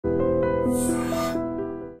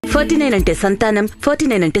49 అంటే సంతానం,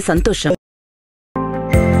 49 అంటే సంతోషం.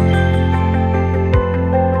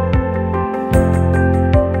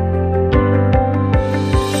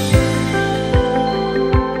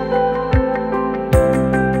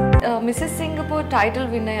 మిసెస్ సింగపూర్ టైటిల్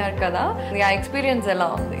విన్ అయ్యారు కదా, ఆ ఎక్స్పీరియన్స్ ఎలా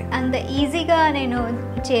ఉంది? అంత ఈజీగా నేను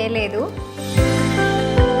చేయలేదు.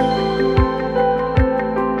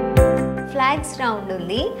 ఫ్లాగ్స్ రౌండ్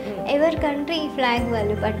ఉంది, ఎవరి కంట్రీ ఫ్లాగ్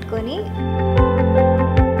వాళ్ళు పట్టుకొని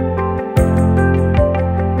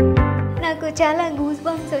నాకు చాలా గూస్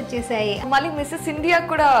బంప్స్ వచ్చేసాయి. మళ్ళీ మిసెస్ ఇండియా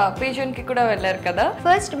కూడా పేజెంట్ కి కూడా వెళ్ళారు కదా.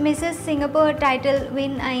 First Mrs Singapore title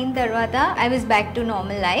win అయిన తర్వాత I was back to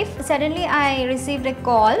normal life. Suddenly I received a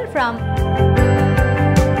call from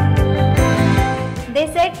they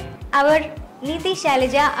said our Nethi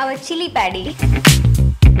Sailaja, our chili paddy.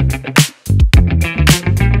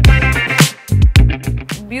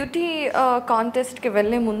 Beauty కాంటెస్ట్కి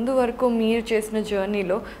వెళ్ళే ముందు వరకు మీరు చేసిన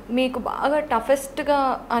జర్నీలో మీకు బాగా టఫెస్ట్గా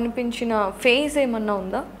అనిపించిన ఫేజ్ ఏమన్నా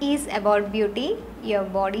ఉందా? Is about beauty, your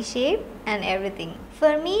body shape and everything.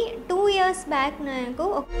 For me 2 years back నాకు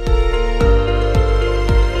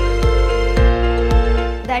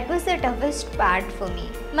that was the toughest part for me.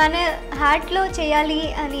 మన హార్ట్లో చేయాలి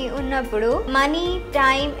అని ఉన్నప్పుడు money,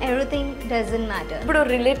 time, everything doesn't matter. ఇప్పుడు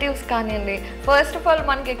రిలేటివ్స్ కానివ్వండి, ఫస్ట్ ఆఫ్ ఆల్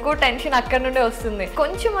మనకి ఎక్కువ టెన్షన్ అక్కడ నుండే వస్తుంది.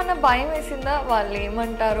 కొంచెం అన్న భయం వేసిందా వాళ్ళు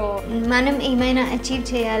ఏమంటారో? మనం ఏమైనా అచీవ్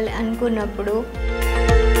చేయాలి అనుకున్నప్పుడు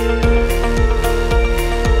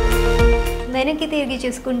వెనక్కి తిరిగి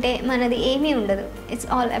చూసుకుంటే మనది ఏమీ ఉండదు. It's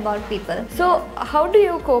all about people. So how do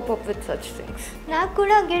you cope up with such things? నాకు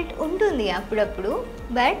కూడా గిల్ట్ ఉంటుంది అప్పుడప్పుడు,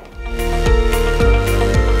 బట్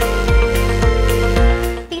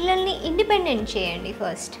పిల్లల్ని ఇండిపెండెంట్ చేయండి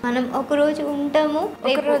ఫస్ట్. మనం ఒకరోజు ఉంటాము,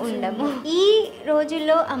 రేపు ఉండము. ఈ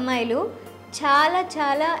రోజుల్లో అమ్మాయిలు చాలా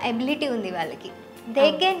చాలా ఎబిలిటీ ఉంది వాళ్ళకి. They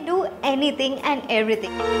can do anything and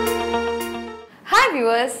everything. Hi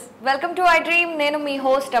viewers, welcome to iDream. నేను మీ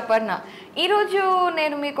హోస్ట్ అపర్ణ. ఈరోజు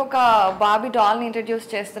నేను మీకు ఒక బాబీ డాల్ని ఇంట్రడ్యూస్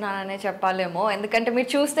చేస్తున్నాననే చెప్పాలేమో, ఎందుకంటే మీరు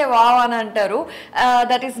చూస్తే వావ్ అని అంటారు.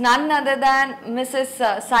 That is none other than Mrs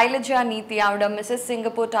Shailaja నీతి. ఆవిడ మిసెస్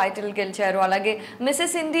సింగపూర్ టైటిల్ గెలిచారు, అలాగే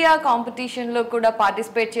మిసెస్ ఇండియా కాంపిటీషన్లో కూడా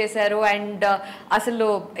పార్టిసిపేట్ చేశారు. అండ్ అసలు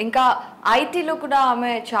ఇంకా ఐటీలో కూడా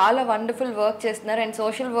ఆమె చాలా వండర్ఫుల్ వర్క్ చేస్తున్నారు. అండ్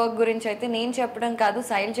సోషల్ వర్క్ గురించి అయితే నేను చెప్పడం కాదు,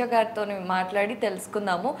 శైలజ గారితో మాట్లాడి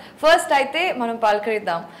తెలుసుకుందాము. ఫస్ట్ అయితే మనం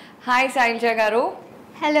పలకరిద్దాం. హాయ్ శైలజ గారు.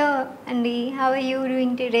 హలో అండి, how are you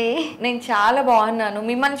doing today? నేను చాలా బాగున్నాను.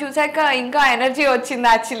 మిమ్మల్ని చూసాక ఇంకా ఎనర్జీ వచ్చింది.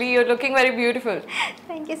 Actually your looking very beautiful.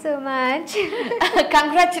 Thank you so much.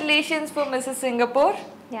 Congratulations for Mrs Singapore.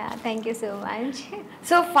 Yeah, thank you so much.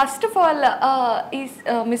 So first of all ఈ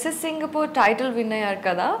మిసెస్ సింగపూర్ టైటిల్ విన్ అయ్యారు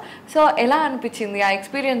కదా, సో ఎలా అనిపించింది? ఆ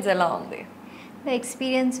ఎక్స్పీరియన్స్ ఎలా ఉంది? The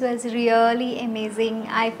experience was really amazing.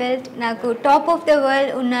 I felt naku top of the world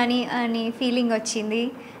unnani ani feeling ochindi.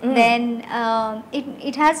 Then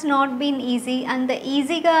it has not been easy, and the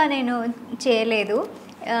easy ga nenu cheyaledu.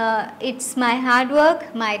 It's my hard work,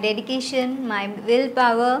 my dedication, my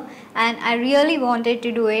willpower, and I really wanted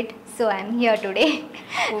to do it. So I'm here today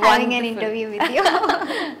having an interview with you.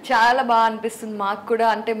 చాలా బాగా అనిపిస్తుంది మాకు కూడా.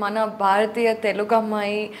 అంటే మన భారతీయ తెలుగు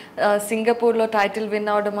అమ్మాయి సింగపూర్లో title win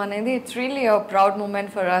అవడం అనేది it's really a proud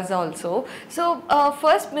moment for us also. So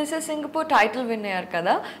first Mrs Singapore title win అయ్యారు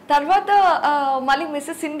కదా, తర్వాత మళ్ళీ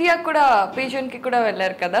మిసెస్ ఇండియా కూడా పేజెంట్కి కూడా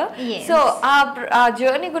వెళ్ళారు కదా. సో ఆ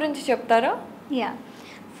జర్నీ గురించి చెప్తారా? Yeah,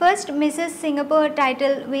 first Mrs Singapore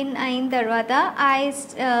title win అయిన తర్వాత I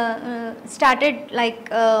started like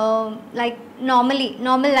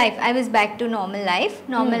normal life. I was back to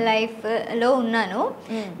normal లైఫ్లో ఉన్నాను.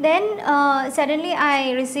 Then suddenly I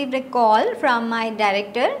received a call from my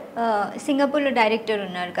director. సింగపూర్లో డైరెక్టర్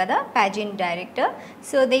ఉన్నారు కదా, pageant director.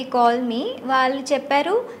 So they call me. వాళ్ళు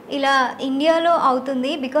చెప్పారు ఇలా ఇండియాలో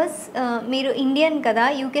అవుతుంది, బికాస్ మీరు ఇండియన్ కదా,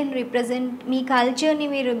 యూ కెన్ రిప్రజెంట్ మీ కల్చర్ని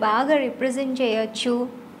మీరు బాగా రిప్రజెంట్ చేయొచ్చు.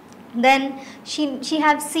 Then she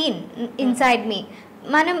have seen inside me.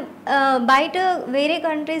 మనం బయట వేరే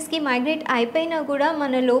కంట్రీస్కి మైగ్రేట్ అయిపోయినా కూడా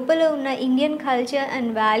మన లోపల ఉన్న Indian culture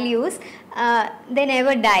and values they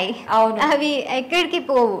never die. అవి ఎక్కడికి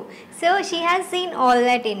పోవు. So she has seen all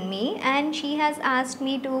that in me and she has asked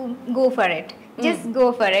me to go for it. Just go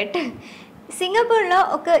for it. సింగపూర్లో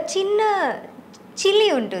ఒక చిన్న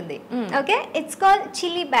చిల్లీ ఉంటుంది. Okay, it's called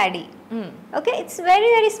chilli paddy. Okay, it's very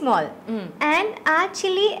very small. And ఆ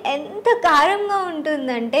chilli ఎంత కారంగా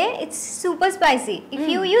ఉంటుందంటే it's super spicy. If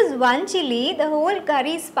you use one chilli, the whole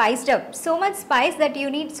curry spiced up, so much spice that you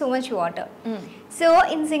need so much water. So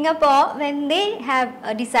in Singapore, when they have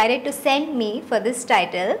decided to send me for this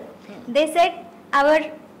title, they said our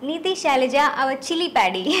Nethi Sailaja, our chili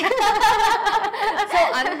paddy. So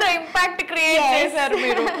అంత impact create చేశారు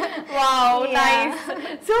మీరు. Wow, nice.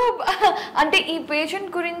 So అంటే ఈ patient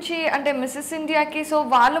గురించి అంటే missus ఇండియాకి so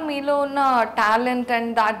వాళ్ళు మీలో ఉన్న టాలెంట్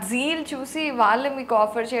అండ్ దట్ జీల్ చూసి వాళ్ళు మీకు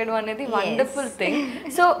ఆఫర్ చేయడం అనేది wonderful thing.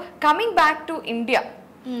 So coming back to India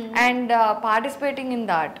and participating in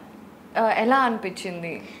that ఎలా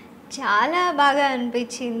అనిపించింది? చాలా బాగా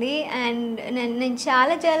అనిపించింది అండ్ నేను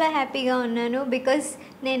చాలా చాలా హ్యాపీగా ఉన్నాను. బికాస్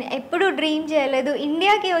నేను ఎప్పుడు డ్రీమ్ చేయలేదు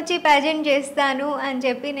ఇండియాకి వచ్చి ప్యాజెంట్ చేస్తాను అని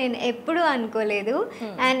చెప్పి నేను ఎప్పుడు అనుకోలేదు.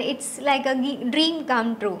 And it's like a dream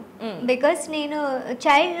come true. Because నేను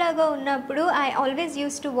చైల్డ్ లాగా ఉన్నప్పుడు I always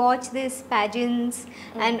use to watch this pageants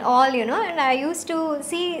and all and I use to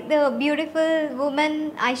see the beautiful women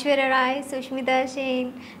Aishwarya Roy, Sushmita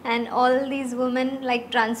Sen and all these women like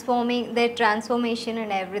transformation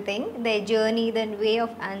and everything, their journey, their way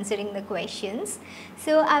of answering the questions.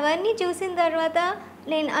 So అవన్నీ చూసిన తర్వాత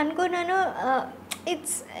నేను అనుకున్నాను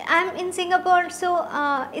I'm in Singapore, so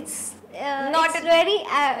it's not very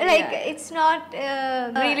like it's not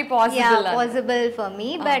really possible for me.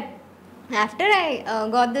 But after I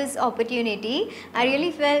got this opportunity, I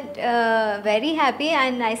really felt very happy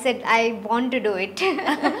and I said I want to do it.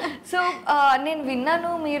 So నేను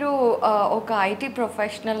విన్నాను మీరు ఒక IT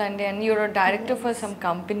professional అండి and your director for some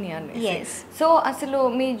company అని. So అసలు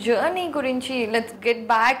మీ journey గురించి let's get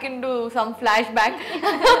back in to some flash back.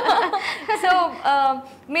 So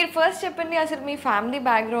మీరు first చెప్పండి అసలు మీ ఫ్యామిలీ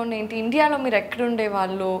బ్యాక్గ్రౌండ్ ఏంటి, ఇండియాలో మీరు ఎక్కడుండే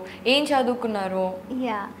వాళ్ళు, ఏం చదువుకున్నారు?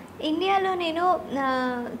 ఇండియాలో నేను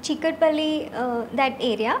Chikkadpally that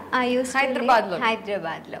area I use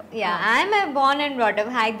హైదరాబాద్లో I'm born and brought up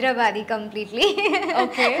Hyderabadi completely.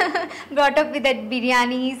 Okay. Brought up with that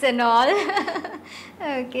biryanis and all.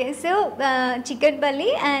 Okay, so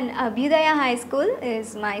Chikkatpalli and Abhyudaya High School is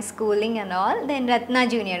my schooling and all. Then Ratna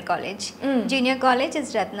Junior College. Junior College is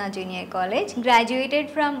Ratna Junior College. Graduated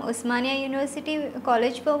from Osmania University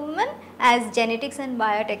College for Women as Genetics and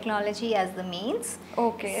Biotechnology as the mains.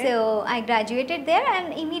 Okay. So I graduated there and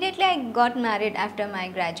immediately I got married after my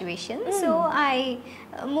graduation. So I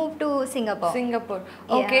moved to Singapore.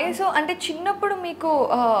 Okay. So అంటే చిన్నప్పుడు మీకు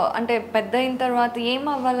అంటే పెద్ద అయిన తర్వాత ఏం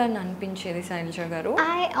అవ్వాలని అనిపించేది శైలజ గారు?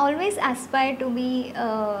 I always aspire to be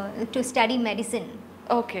to study medicine.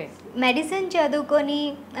 Okay. Medicine చదువుకొని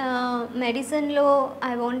మెడిసిన్లో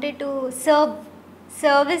I wanted to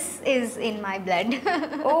service is in my blood.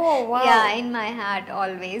 Oh wow. Yeah, in my heart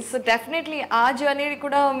always. So definitely ఆ జర్నీ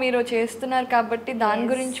కూడా మీరు చేస్తున్నారు కాబట్టి దాని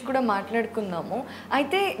గురించి కూడా మాట్లాడుకుందాము.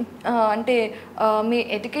 అయితే అంటే మీ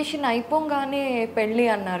ఎడ్యుకేషన్ అయిపోగానే పెళ్ళి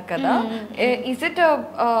అన్నారు కదా, is it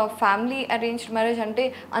family arranged marriage? అంటే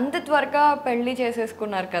అంత త్వరగా పెళ్ళి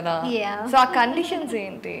చేసేసుకున్నారు కదా, సో ఆ కండిషన్స్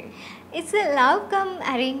ఏంటి? It's a love come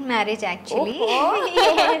arranged marriage actually.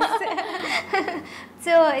 Yes.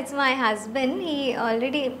 So it's my husband. He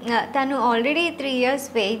already tanu already 3 years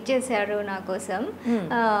wait chesaru na kosam.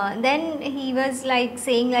 Then he was like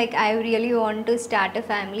saying like I really want to start a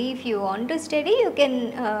family. If you want to study you can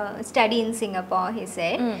study in Singapore, he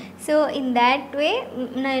said. So in that way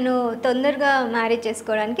nenu tondarga marriage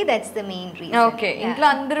cheskodaniki that's the main reason. Okay. Intlo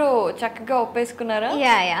andaru chakkaga oppeskunnara?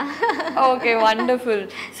 Yeah. Okay, wonderful.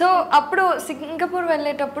 So అప్పుడు Singapore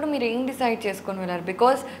వెళ్ళేటప్పుడు మీరు ఏం decide చేసుకొని వెళ్ళారు?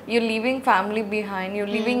 Because you leaving family behind, you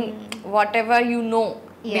leaving what ever you know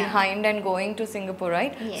behind and going to Singapore,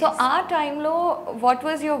 right? Yes. So our time lo what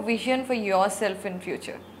was your vision for yourself in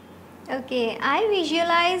future? Okay, I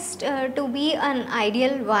visualized to be an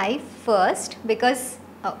ideal wife first because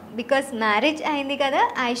marriage ayindi kada,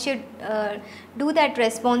 I should do that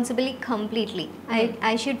responsibility completely.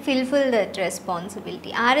 I should fulfill that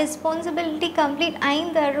responsibility. Our responsibility complete ayin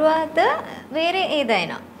tarvata vere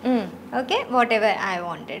edaina okay, whatever I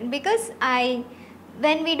wanted, because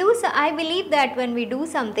I believe that when we do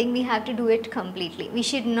something we have to do it completely. We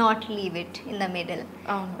should not leave it in the middle.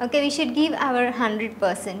 Okay, we should give our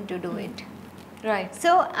 100% to do it, right?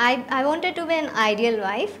 So I wanted to be an ideal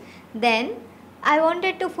wife. Then I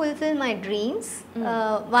wanted to fulfill my dreams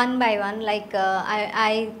one by one. Like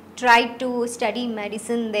I tried to study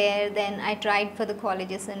medicine there, then I tried for the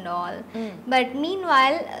colleges and all. But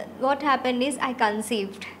meanwhile, what happened is I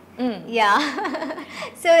conceived. Yeah.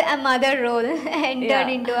 So a mother role, entered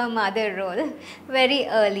into a mother role very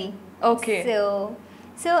early. Okay.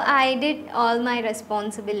 So I did all my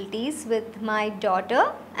responsibilities with my daughter,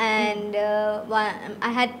 and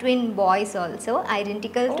I had twin boys also,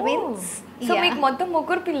 identical twins. So మీకు మొత్తం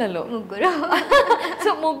ముగ్గురు పిల్లలు. ముగ్గురు. So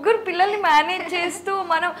ముగ్గురు పిల్లల్ని manage చేస్తూ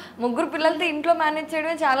మనం ముగ్గురు పిల్లలతో ఇంట్లో మేనేజ్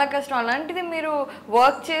చేయడమే చాలా కష్టం. అలాంటిది మీరు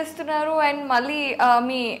వర్క్ చేస్తున్నారు అండ్ మళ్ళీ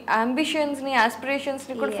మీ అంబిషన్స్ని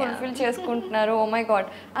ఆస్పిరేషన్స్ని కూడా ఫుల్ఫిల్ చేసుకుంటున్నారు. ఓ మై గాడ్,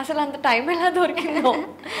 అసలు అంత టైం ఎలా దొరికిందో?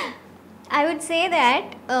 I would say that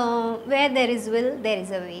where there is will, there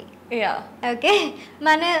is a way. Yeah. Okay.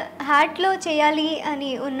 మన హార్ట్లో చేయాలి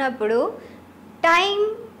అని ఉన్నప్పుడు time,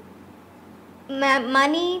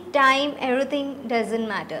 money, time, everything doesn't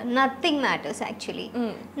matter. Nothing matters actually.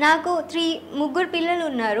 నాకు ముగ్గురు పిల్లలు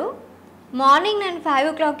ఉన్నారు. మార్నింగ్ నేను 5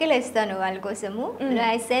 o'clockకే లేస్తాను వాళ్ళ కోసము.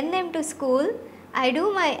 I send them to school. I do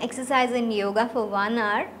my exercise and yoga for 1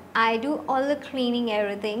 hour. I do all the cleaning,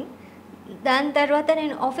 everything. దాని తర్వాత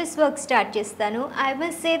నేను ఆఫీస్ వర్క్ స్టార్ట్ చేస్తాను. I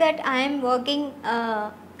must say that I'm working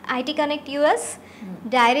IT connect US,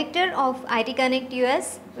 director of IT connect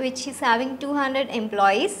US, which is having 200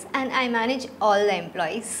 employees, and I manage all the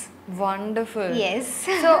employees. Wonderful. Yes.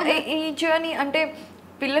 So ఈ journey అంటే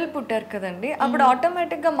పిల్లలు పుట్టారు కదండి, అప్పుడు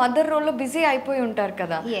ఆటోమేటిక్గా mother రోల్లో busy అయిపోయి ఉంటారు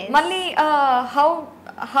కదా. మళ్ళీ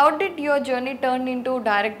how did your journey turn in to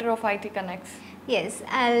director of IT connects? Yes,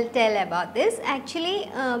 I'll tell about this. Actually,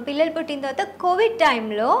 పిల్లలు పుట్టిన తర్వాత కోవిడ్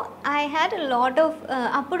టైంలో I had a lot of,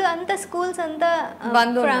 అప్పుడు అంతా స్కూల్స్ అంతా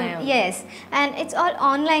from, yes, and it's all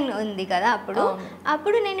online ఉంది కదా.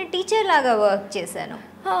 అప్పుడు నేను టీచర్ లాగా వర్క్ చేశాను.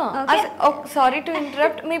 సారీ టు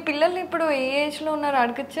ఇంటరప్ట్, మీ పిల్లలు ఇప్పుడు ఏ ఏజ్లో ఉన్నారు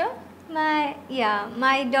అడగచ్చా?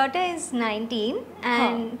 My daughter is 19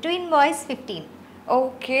 and twin boys 15.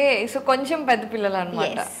 Okay, so కొంచెం పెద్ద పిల్లలు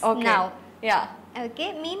అన్నమాట. Now,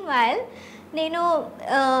 okay, meanwhile నేను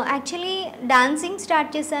యాక్చువల్లీ డాన్సింగ్ స్టార్ట్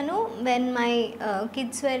చేశాను when my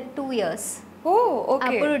kids wear 2 years.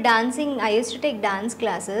 అప్పుడు dancing, I use to take dance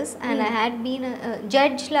classes and I had been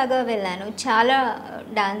judge లాగా వెళ్ళాను చాలా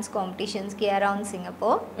dance కాంపిటీషన్స్కి around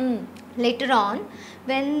Singapore. Later on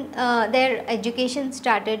when there education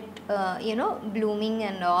started blooming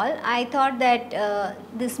and all, I thought that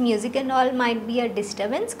this music and all might be a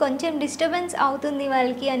disturbance. Koncham disturbance avutundi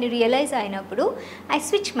valki ani realize ayinappudu I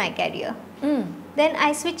switched my career. Then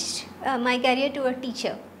I switched my career to a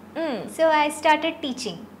teacher. So I started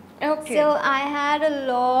teaching. Okay. So I had a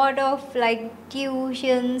lot of like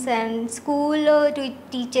tuitions and school to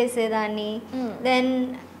teach chesedani. Then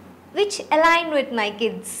which aligned with my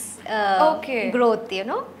kids growth,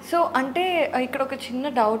 you know. So అంటే ఇక్కడ ఒక చిన్న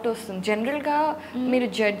doubt వస్తుంది. జనరల్గా మీరు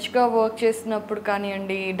జడ్జ్గా work చేసినప్పుడు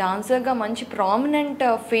కానివ్వండి, డాన్సర్గా మంచి ప్రామినెంట్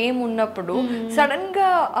ఫేమ్ ఉన్నప్పుడు సడన్గా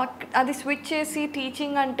అది స్విచ్ చేసి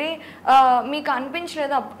టీచింగ్ అంటే మీకు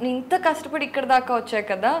అనిపించలేదా ఇంత కష్టపడి ఇక్కడ దాకా వచ్చాయి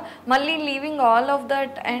కదా, మళ్ళీ leaving all of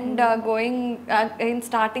that and going in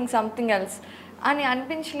starting something else అని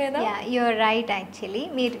అనిపించలేదా? యూఆర్ రైట్, యాక్చువల్లీ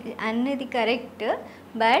మీరు అన్నది correct.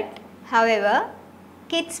 But however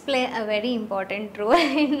kids play a very important role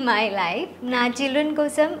in my life. Na children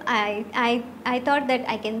kosam I thought that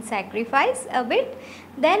I can sacrifice a bit.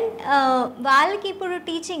 Then వాళ్ళకి ఇప్పుడు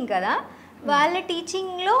teaching కదా, వాళ్ళ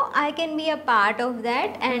టీచింగ్లో I can be a part of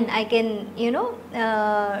that and I can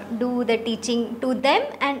do the teaching to them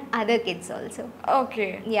and other kids also.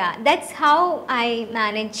 Okay. Yeah, that's how I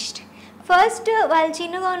managed. First వాళ్ళు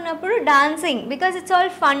చిన్నగా ఉన్నప్పుడు dancing, because it's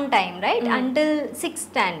all fun time, right, until 6th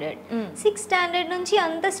standard. 6th standard నుంచి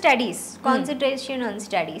అంత studies, concentration on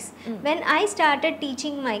studies. When I started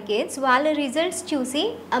teaching my kids, వాళ్ళ results చూసి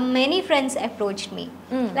many friends approached me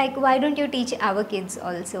like why don't you teach our kids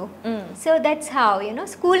also. So that's how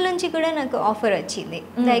school నుంచి కూడా నాకు offer వచ్చింది,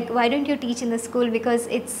 like why don't you teach in the school because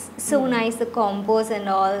it's so nice the compose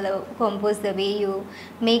and all, compose the way you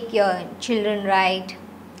make your children right.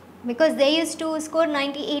 Because they used to score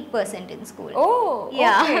 98% in school. Oh,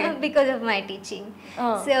 yeah, okay. Because of my teaching.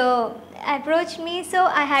 So approached me, so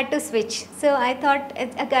I had to switch. So I thought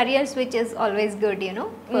a career switch is always good,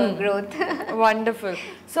 for growth. Wonderful.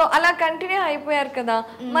 So ala continue అయిపోయారు కదా,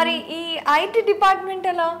 మరి ఈ IT department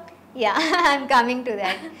ఎలా? Yeah, I'm coming to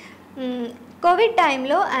that. COVID time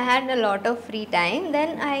lo I had a lot of free time.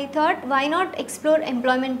 Then I thought, why not explore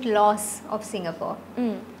employment laws of Singapore.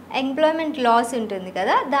 Employment loss ఉంటుంది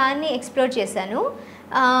కదా, దాన్ని explore చేశాను.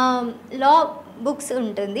 లా books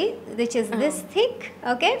ఉంటుంది which is this thick,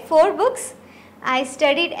 okay, 4 books. I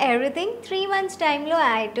studied everything. 3 months time lo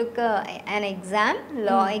I took an exam,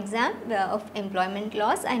 law exam of employment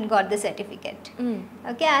laws and got the certificate.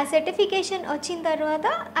 Okay, ఆ certification వచ్చిన తర్వాత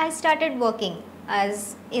I started working as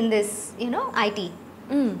in this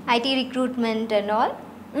IT recruitment and all.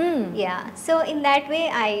 Yeah, so in that way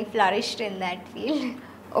I flourished in that field.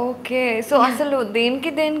 Okay. So అసలు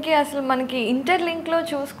దేనికి అసలు మనకి interlink లో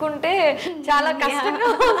చూసుకుంటే చాలా కష్టంగా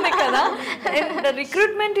ఉంది కదా. And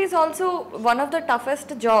recruitment is also one of the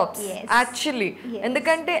toughest jobs actually.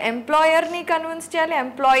 ఎందుకంటే ఎంప్లాయర్ ని కన్విన్స్ చేయాలి,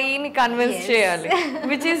 ఎంప్లాయీని కన్విన్స్ చేయాలి,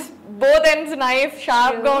 which is both ends knife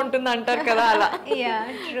sharp గా ఉంటుంది అంటారు కదా అలా.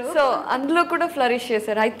 సో అందులో కూడా ఫ్లరిష్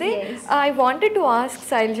చేశారు. అయితే I wanted to ask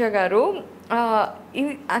Shailaja గారు,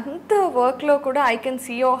 అంత వర్క్ లో కూడా I can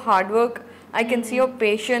see your hard work, I can see your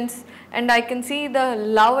patience, and I can see the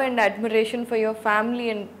love and admiration for your family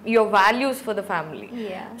and your values for the family.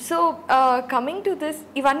 So coming to this,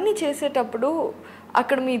 ivanni chesetappudu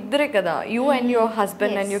akkada mee iddare kada, you and your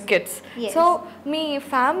husband and your kids. So mee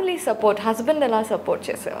family support, husband ela support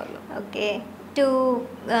chesevallu? Okay,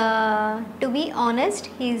 to be honest,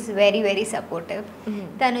 he is very very supportive.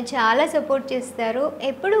 తను చాలా support చేస్తారు.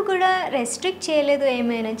 ఎప్పుడు కూడా restrict చేయలేదు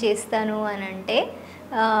ఏమైనా చేస్తాను అని అంటే,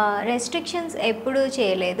 రెస్ట్రిక్షన్స్ ఎప్పుడూ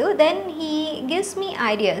చేయలేదు. Then he gives me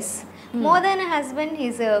ideas. More than a husband,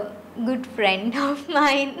 he's a good friend of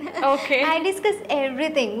mine. I discuss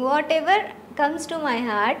everything, what ever comes to my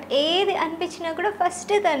heart. ఏది అనిపించినా కూడా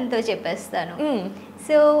ఫస్ట్ తనతో చెప్పేస్తాను.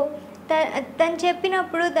 సో తను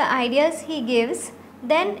చెప్పినప్పుడు the ideas he gives.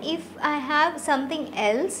 Then if I have something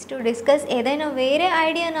else to discuss, ఏదైనా వేరే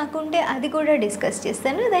idea నాకుంటే అది కూడా డిస్కస్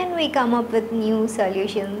చేస్తాను. Then we come up with new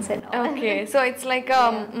solutions. Okay, so it's like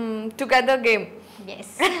together game. Yes.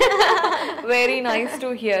 Very nice to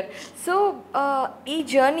hear. So ఈ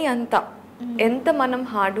journey అంతా ఎంత మనం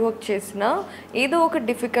హార్డ్ వర్క్ చేసినా ఏదో ఒక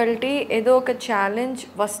డిఫికల్టీ, ఏదో ఒక ఛాలెంజ్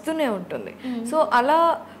వస్తూనే ఉంటుంది. సో అలా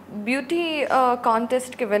బ్యూటీ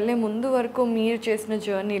కాంటెస్ట్కి వెళ్ళే ముందు వరకు మీరు చేసిన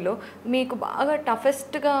జర్నీలో మీకు బాగా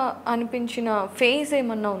టఫెస్ట్గా అనిపించిన ఫేజ్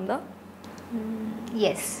ఏమన్నా ఉందా?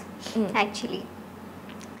 ఎస్, యాక్చువల్లీ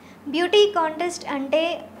బ్యూటీ కాంటెస్ట్ అంటే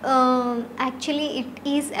actually it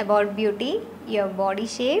is about beauty, your body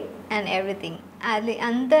shape and everything. అది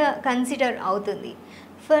అంత కన్సిడర్ అవుతుంది.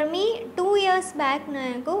 ఫర్ మీ 2 years బ్యాక్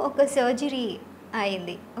నాకు ఒక సర్జరీ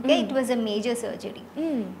అయింది. Okay, it was a major surgery.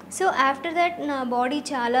 So after that నా బాడీ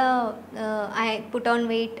చాలా ఐ పుట్ ఆన్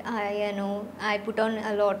వెయిట్ అయ్యాను. I put on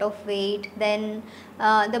a lot of weight. Then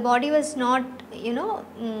the body was not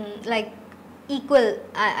like equal,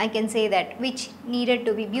 I can say that, which needed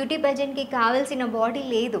to be. Beauty పేజెంట్కి కావాల్సిన body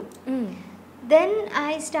లేదు. Then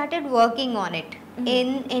I started working on it.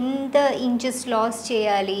 ఎంత inches loss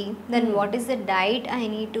చేయాలి, then what is the diet I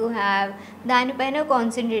need to have, దానిపైన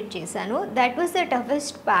concentrate చేశాను. That was the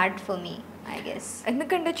toughest part for me, I guess.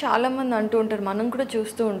 ఎందుకంటే చాలామంది అంటూ ఉంటారు, మనం కూడా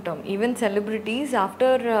చూస్తూ ఉంటాం, ఈవెన్ సెలబ్రిటీస్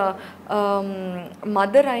ఆఫ్టర్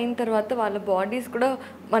మదర్ అయిన తర్వాత వాళ్ళ బాడీస్ కూడా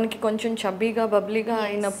మనకి కొంచెం చబ్బీగా బబ్లీగా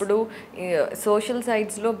అయినప్పుడు సోషల్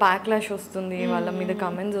సైట్స్లో బ్యాక్లాష్ వస్తుంది, వాళ్ళ మీద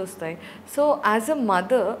కమెంట్స్ వస్తాయి. సో యాజ్ అ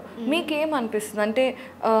మదర్ మీకేం అనిపిస్తుంది? అంటే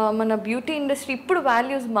మన బ్యూటీ ఇండస్ట్రీ ఇప్పుడు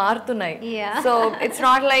వాల్యూస్ మారుతున్నాయి. So it's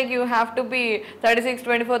not like you have to be 36,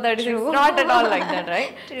 24, 36, not at all like that,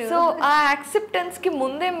 right? So ఆ యాక్సెప్టెన్స్కి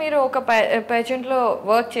ముందే మీరు ఒక పేజెంట్లో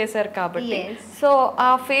వర్క్ చేశారు కాబట్టి, సో ఆ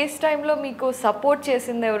ఫేస్ టైంలో మీకు సపోర్ట్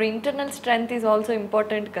చేసింది ఎవరు? Internal strength is also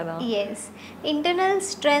important కదా. Yes, internal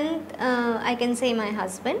strength I can say my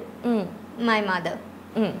husband, my mother.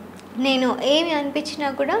 నేను ఏమి అనిపించినా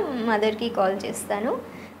కూడా మదర్కి కాల్ చేస్తాను,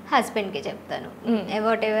 హస్బెండ్కి చెప్తాను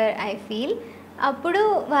వాట్ ఎవర్ ఐ ఫీల్. అప్పుడు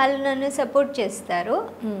వాళ్ళు నన్ను సపోర్ట్ చేస్తారు.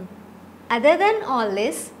 Other then all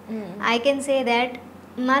this I can say that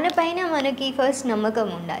మన పైన మనకి ఫస్ట్ నమ్మకం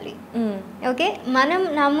ఉండాలి. ఓకే, మనం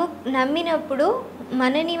నమ్మినప్పుడు,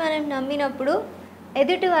 మనని మనం నమ్మినప్పుడు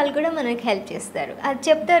ఎదుటి వాళ్ళు కూడా మనకి హెల్ప్ చేస్తారు. అది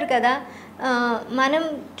చెప్తారు కదా, మనం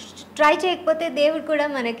ట్రై చేయకపోతే దేవుడు కూడా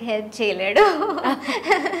మనకి హెల్ప్ చేయలేడు.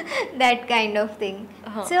 That kind of thing.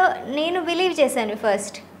 So నేను బిలీవ్ చేశాను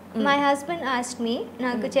first. My husband asked me,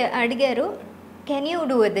 నాకు అడిగారు, can you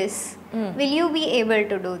do this, will you be able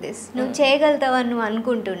to do this, నువ్వు చేయగలుగుతావని నువ్వు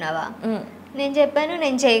అనుకుంటున్నావా? నేను చెప్పాను,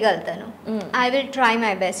 నేను చేయగలుగుతాను. I will try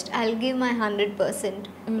my best, I will give my 100%,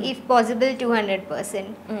 if possible 200%.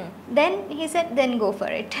 Then he said, then go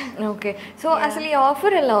for it. Okay, so అసలు ఈ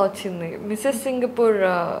offer ఎలా వచ్చింది? మిసెస్ సింగపూర్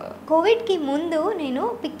కోవిడ్కి ముందు నేను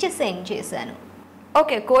పిక్చర్ సెండ్ చేశాను.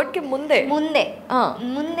 ఓకే, కోవిడ్కి ముందే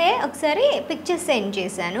ఒకసారి పిక్చర్స్ సెండ్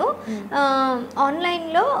చేశాను.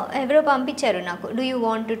 ఆన్లైన్లో ఎవరో పంపించారు నాకు, do you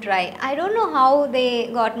want to try. I don't know how they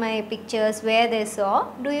got my pictures, where they saw,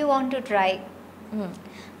 do you want to try.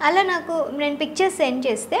 అలా నేను పిక్చర్స్ సెండ్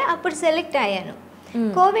చేస్తే అప్పుడు సెలెక్ట్ అయ్యాను.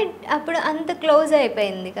 కోవిడ్ అప్పుడు అంత క్లోజ్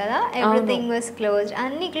అయిపోయింది కదా, ఎవ్రీథింగ్ వాజ్ క్లోజ్డ్.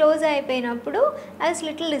 అన్నీ క్లోజ్ అయిపోయినప్పుడు I was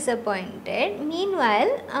little disappointed. Mean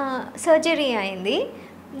while surgery అయింది.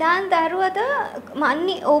 దాని తర్వాత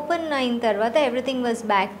అన్నీ ఓపెన్ అయిన తర్వాత everything was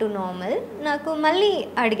back to normal. నాకు మళ్ళీ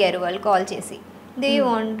అడిగారు వాళ్ళు కాల్ చేసి, do you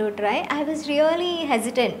want to try? I was really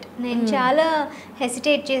hesitant. నేను చాలా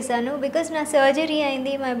హెసిటేట్ చేశాను బికాస్ నా సర్జరీ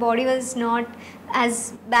అయింది. My body was not as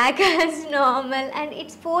back as normal and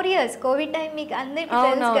it's 4 years Covid time. మీకు అందరికీ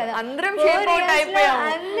తెలుసు కదా, అందరం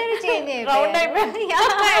అందరూ చేంజ్ అయిపోయారు.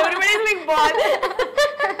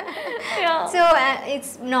 So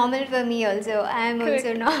it's normal for me also. I'm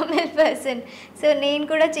also normal person. So నేను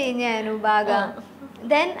కూడా చేంజ్ అయ్యాను బాగా.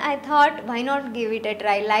 Then I thought, why not give it a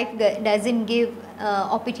try? Life doesn't give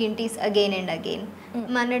opportunities again and again.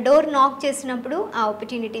 మన డోర్ నాక్ చేసినప్పుడు ఆ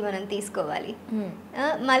opportunity మనం తీసుకోవాలి.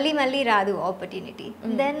 మళ్ళీ మళ్ళీ రాదు opportunity.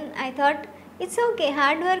 Then I thought it's okay,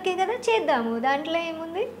 hard వర్కే కదా, చేద్దాము, దాంట్లో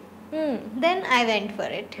ఏముంది. Then I went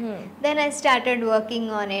for it. Then I started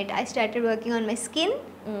working on it. I started working on my skin,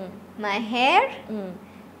 my hair,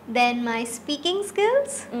 then my speaking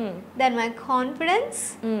skills, then my confidence,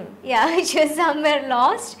 yeah, which was somewhere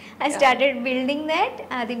lost. I started building that.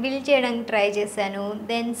 అది build చేయడానికి try చేశాను.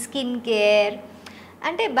 Then skin care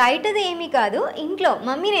అంటే బయటది ఏమీ కాదు, ఇంట్లో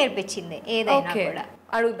mummy నేర్పించింది ఏదైనా కూడా.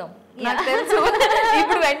 అడుగుదాం, నాకు తెలుసు.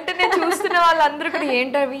 ఇప్పుడు వెంటనే చూస్తున్న వాళ్ళందరూ కూడా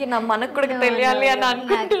ఏంటవి మనకు కూడా తెలియాలి అని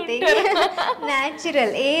అనుకుంటుంటారు.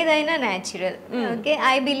 న్యాచురల్, ఏదైనా natural. Okay,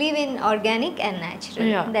 I believe in organic and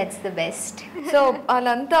natural. That's the best. So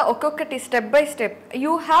వాళ్ళంతా ఒక్కొక్కటి step by step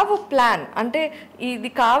you have a plan. అంటే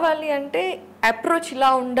ఇది కావాలి అంటే అప్రోచ్ ఇలా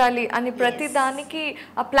ఉండాలి అని ప్రతి దానికి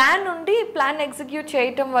ఆ ప్లాన్ ఉండి ప్లాన్ ఎగ్జిక్యూట్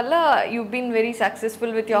చేయటం వల్ల you been very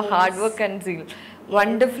successful with your hard work and zeal.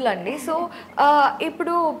 Wonderful అండి. సో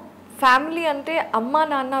ఇప్పుడు ఫ్యామిలీ అంటే అమ్మ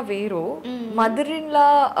నాన్న వేరు, mother in law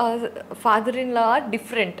father in law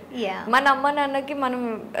different. మన అమ్మ నాన్నకి మనం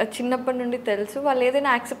చిన్నప్పటి నుండి తెలుసు, వాళ్ళు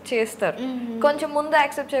ఏదైనా యాక్సెప్ట్ చేస్తారు, కొంచెం ముందు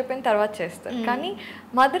యాక్సెప్ట్ అయిపోయిన తర్వాత చేస్తారు. కానీ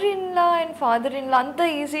mother in law and father in law అంత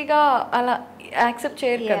ఈజీగా అలా యాక్సెప్ట్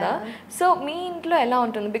చేయరు కదా. సో మీ ఇంట్లో ఎలా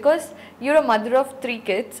ఉంటుంది? Because you're a mother of 3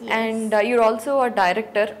 kids and your also a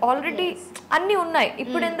director. Already అన్నీ ఉన్నాయి,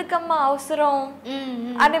 ఇప్పుడు ఎందుకమ్మా అవసరం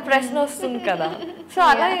అనే ప్రశ్న వస్తుంది కదా. సో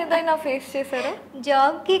అలా ఏదైనా ఫేస్ చేశారా?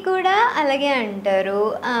 జాబ్కి కూడా అలాగే అంటారు,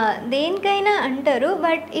 దేనికైనా అంటారు,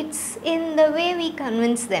 but it's in the way we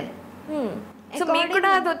convince them. So మీకు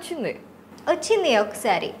కూడా అది వచ్చింది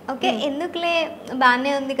ఒకసారి. ఓకే, ఎందుకులే,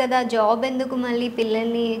 బాగానే ఉంది కదా జాబ్, ఎందుకు మళ్ళీ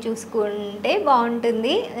పిల్లల్ని చూసుకుంటే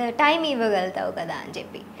బాగుంటుంది, టైం ఇవ్వగలుగుతావు కదా అని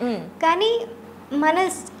చెప్పి. కానీ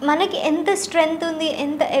మనకి ఎంత స్ట్రెంగ్త్ ఉంది,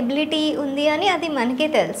 ఎంత ఎబిలిటీ ఉంది అని అది మనకే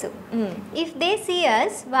తెలుసు. ఇఫ్ దే సీ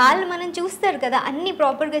అస్, వాళ్ళు మనం చూస్తారు కదా అన్ని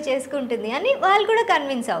ప్రాపర్గా చేసుకుంటుంది అని, వాళ్ళు కూడా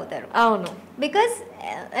కన్విన్స్ అవుతారు. అవును, బికాస్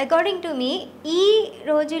అకార్డింగ్ టు మీ ఈ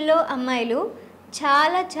రోజుల్లో అమ్మాయిలు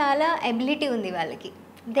చాలా చాలా ఎబిలిటీ ఉంది వాళ్ళకి.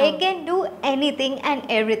 They can do anything and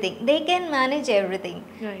everything. They can manage everything.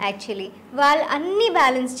 Actually, వాళ్ళు అన్ని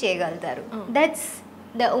బ్యాలెన్స్ చేయగలుగుతారు. That's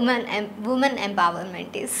the woman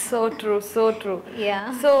empowerment is. So true. Yeah.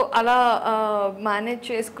 So అలా మేనేజ్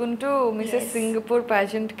చేసుకుంటూ మిసెస్ సింగపూర్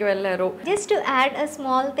pageant కి వెళ్ళారు. Just to add a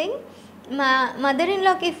small thing, మా mother in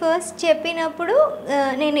లాకి first చెప్పినప్పుడు,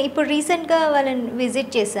 నేను ఇప్పుడు రీసెంట్గా వాళ్ళని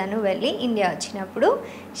విజిట్ చేశాను వెళ్ళి, ఇండియా వచ్చినప్పుడు.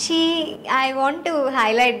 I want to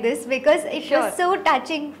highlight this because it was so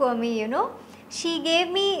touching for me, you know. She gave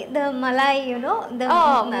me the malai, the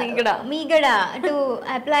meegada to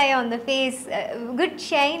apply on the face. Good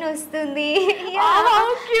shine vastundi. How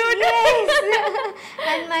cute. Yes.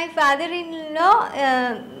 And my father-in-law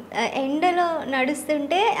ఎండలో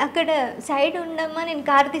నడుస్తుంటే అక్కడ side ఉండమ్మా, నేను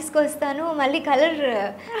car తీసుకొస్తాను, మళ్ళీ colour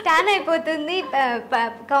tan అయిపోతుంది,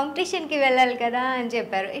 కాంపిటీషన్కి వెళ్ళాలి కదా అని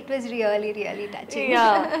చెప్పారు. It was really touching.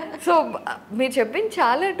 So మీరు చెప్పింది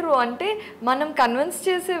చాలా ట్రూ. అంటే మనం కన్విన్స్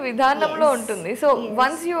చేసే విధానంలో ఉంటుంది. So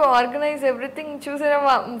once you organise everything, చూసారా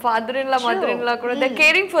father in law mother in law కూడా they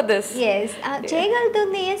caring for this. yes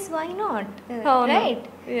చేయగలుగుతుంది. yes, why not, right?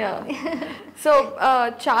 So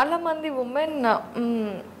చాలా మంది ఉమెన్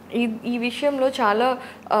ఈ విషయంలో చాలా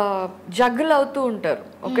జగ్గులు అవుతూ ఉంటారు.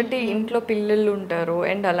 ఒకటి ఇంట్లో పిల్లలు ఉంటారు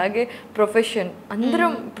అండ్ అలాగే ప్రొఫెషన్,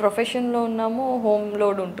 అందరం ప్రొఫెషన్లో ఉన్నాము, హోమ్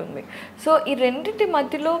లోడ్ ఉంటుంది. సో ఈ రెండింటి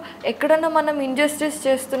మధ్యలో ఎక్కడన్నా మనం ఇంజస్టిస్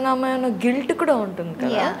చేస్తున్నామో అన్న గిల్ట్ కూడా ఉంటుంది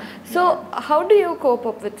కదా. So how do you cope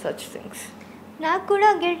up with such things? నాకు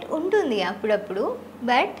కూడా గిల్ట్ ఉంటుంది అప్పుడప్పుడు,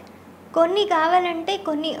 బట్ కొన్ని కావాలంటే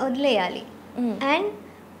కొన్ని వదిలేయాలి. అండ్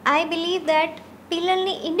ఐ బిలీవ్ దట్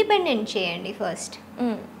పిల్లల్ని ఇండిపెండెంట్ చేయండి ఫస్ట్.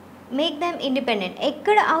 Make them independent.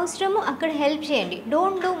 ఎక్కడ అవసరమో అక్కడ హెల్ప్ చేయండి.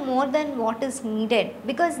 Don't do more than what is needed.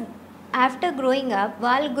 Because after growing up,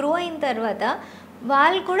 వాళ్ళు గ్రో అయిన తర్వాత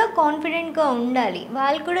వాళ్ళు కూడా కాన్ఫిడెంట్గా ఉండాలి,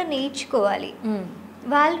 వాళ్ళు కూడా నేర్చుకోవాలి.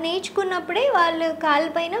 వాళ్ళు నేర్చుకున్నప్పుడే వాళ్ళు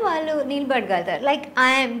కాళ్ళపైన వాళ్ళు నిలబడగలుగుతారు. Like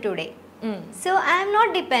I'm today. So I'm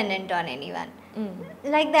not dependent on any one.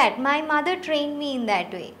 Like that my mother trained me in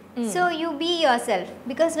that way. So you be yourself,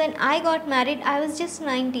 because when I got married I was just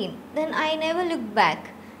 19, then I never looked back.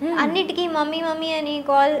 అన్నిటికీ mummy mummy అని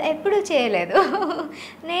call ఎప్పుడు చేయలేదు.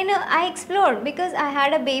 నేను I explored because I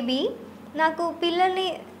had a baby. నాకు పిల్లల్ని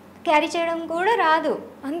carry చేయడం కూడా రాదు.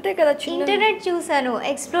 అంతే కదా, ఇంటర్నెట్ చూసాను,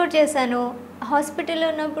 ఎక్స్ప్లోర్ చేశాను. హాస్పిటల్లో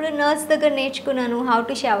ఉన్నప్పుడు నర్స్ దగ్గర నేర్చుకున్నాను how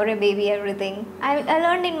to shower a baby, everything. I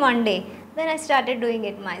learn in one day, then I started doing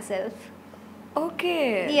it my self. Okay.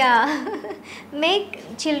 Yeah. Make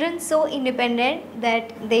children so independent that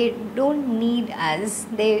they don't need us.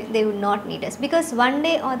 They would not need us, because one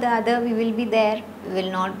day or the other we will be there, we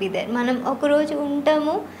will not be there. మనం ఒక రోజు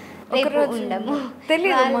ఉంటాము, రేపు ఉండము.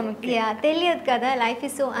 తెలియదు మనకి. Yeah, తెలియదు కదా. Life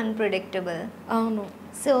is so unpredictable. అవును.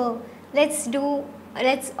 So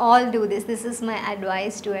let's all do this. This is my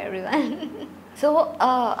advice to everyone. So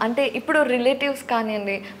అంటే ఇప్పుడు రిలేటివ్స్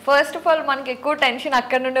కానివ్వండి, ఫస్ట్ ఆఫ్ ఆల్ మనకి ఎక్కువ టెన్షన్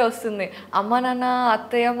అక్కడ నుండే వస్తుంది. అమ్మ నాన్న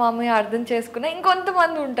అత్తయ్య మామయ్య అర్థం చేసుకున్న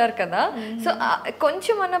ఇంకొంతమంది ఉంటారు కదా. సో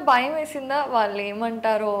కొంచెం అన్న భయం వేసిందా వాళ్ళు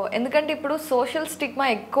ఏమంటారో? ఎందుకంటే ఇప్పుడు సోషల్ స్టిగ్మా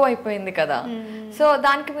ఎక్కువ అయిపోయింది కదా. సో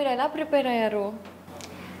దానికి మీరు ఎలా ప్రిపేర్ అయ్యారు?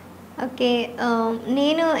 ఓకే,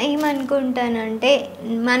 నేను ఏమనుకుంటానంటే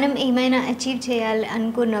మనం ఏమైనా అచీవ్ చేయాలి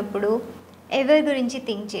అనుకున్నప్పుడు ఎవరి గురించి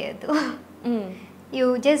థింక్ చేయొద్దు. You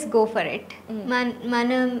just go for it.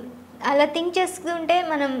 మనం అలా థింక్ చేస్తుంటే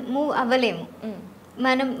మనం మూవ్ అవ్వలేము.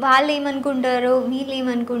 మనం వాళ్ళు ఏమనుకుంటారో వీళ్ళు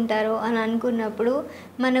ఏమనుకుంటారో అని అనుకున్నప్పుడు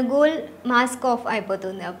మన గోల్ మాస్క్ ఆఫ్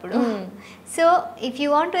అయిపోతుంది అప్పుడు. So if you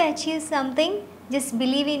want to achieve something, just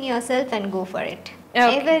believe in your self and go for it.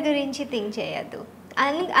 ఎవరి గురించి థింక్ చేయొద్దు.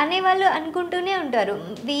 అనేవాళ్ళు అనుకుంటూనే ఉంటారు.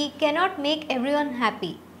 We cannot make every one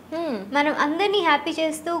happy. మనం అందరినీ హ్యాపీ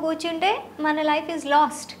చేస్తూ కూర్చుంటే మన life is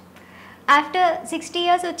lost. After 60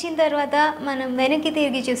 years వచ్చిన తర్వాత మనం వెనక్కి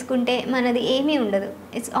తిరిగి చూసుకుంటే మనది ఏమీ ఉండదు.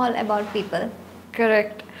 It's all about people.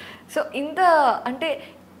 Correct. So ఇంత అంటే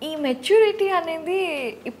ఈ మెచ్యూరిటీ అనేది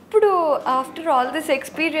ఇప్పుడు ఆఫ్టర్ ఆల్ దిస్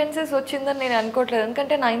ఎక్స్పీరియన్సెస్ వచ్చిందని నేను అనుకోవట్లేదు.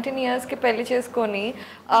 ఎందుకంటే 19 yearsకి పెళ్లి చేసుకొని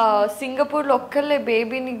సింగపూర్లో ఒక్కళ్ళే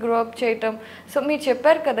బేబీని గ్రో అప్ చేయటం. సో మీరు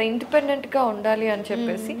చెప్పారు కదా ఇండిపెండెంట్గా ఉండాలి అని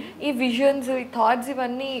చెప్పేసి. ఈ విజన్స్, ఈ థాట్స్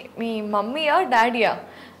ఇవన్నీ మీ మమ్మీయా డాడీయా?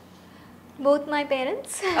 Both my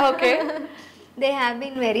parents. Okay. They have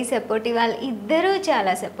been very supportive. వాళ్ళు ఇద్దరూ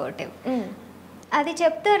చాలా సపోర్టివ్. అది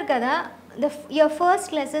చెప్తారు కదా, your first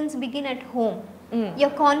lessons begin at home. Your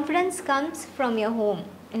confidence comes from your home.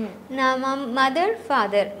 నా మదర్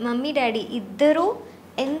ఫాదర్, మమ్మీ డాడీ ఇద్దరూ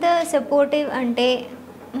ఎంత సపోర్టివ్ అంటే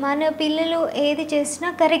మన పిల్లలు ఏది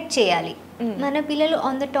చేసినా కరెక్ట్ చేయాలి, మన పిల్లలు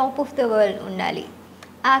on the top of the world ఉండాలి.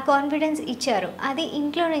 ఆ కాన్ఫిడెన్స్ ఇచ్చారు. అది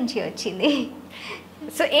ఇంట్లో నుంచి వచ్చింది.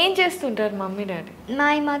 సో ఏం చేస్తుంటారు mummy daddy?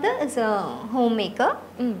 My mother is a homemaker,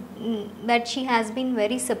 but she has been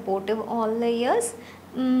very supportive all the years.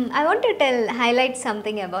 I want to highlight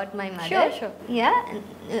something about my mother. Sure. Yeah,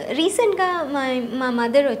 recentగా మా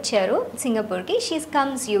మదర్ వచ్చారు సింగపూర్కి. షీ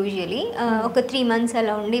కమ్స్ యూజువలీ ఒక 3 months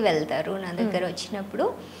అలా ఉండి వెళ్తారు నా దగ్గర వచ్చినప్పుడు.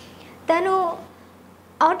 తను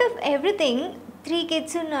అవుట్ ఆఫ్ ఎవ్రీథింగ్ 3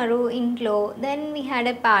 kids ఉన్నారు ఇంట్లో. Then we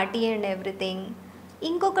had a party and everything.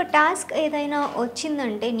 ఇంకొక టాస్క్ ఏదైనా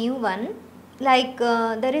వచ్చిందంటే new one, like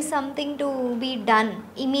there is something to be done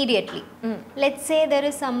immediately. Let's say there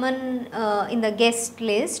is someone in the guest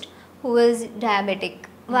list who is diabetic,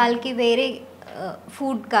 వాళ్ళకి వేరే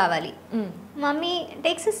food కావాలి. Mummy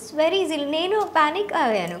takes is very easy. నేను panic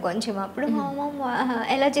అయ్యాను కొంచెం అప్పుడు. మా మమ్మ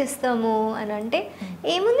ఎలా చేస్తాము అని అంటే,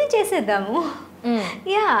 ఏముంది చేసేద్దాము.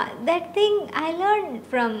 Yeah, that thing I learn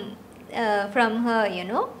from her,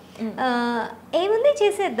 you know. ఏముంది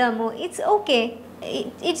చేసేద్దాము, it's okay,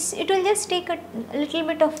 it will just take a little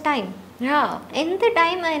bit of time. ఎంత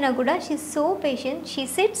టైం అయినా కూడా she so patient. She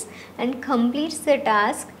sits and completes the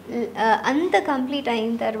task. అంత కంప్లీట్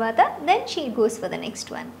అయిన తర్వాత then she goes for the next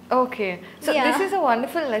one. Okay, so this is a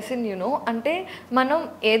wonderful lesson you know. అంటే మనం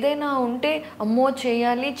ఏదైనా ఉంటే అమ్మో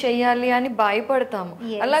చేయాలి అని భయపడతాము.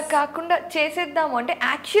 అలా కాకుండా చేసేద్దాము అంటే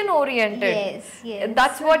action oriented.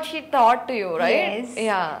 That's what she thought to you, right?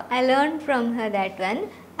 Yeah, I learn from her that one.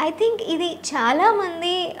 I think ఇది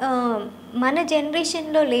చాలామంది మన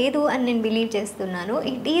జనరేషన్లో లేదు అని నేను బిలీవ్ చేస్తున్నాను.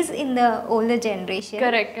 It is in the older generation.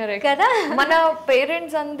 Correct కదా. మన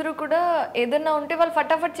పేరెంట్స్ అందరూ కూడా ఏదైనా ఉంటే వాళ్ళు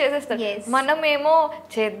ఫటాఫట్ చేసేస్తారు. మనమేమో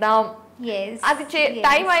చేద్దాం, అది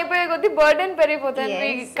టైం అయిపోయే కొద్దీ బర్డెన్ పెరిగిపోతుంది.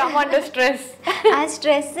 Come under stress. ఆ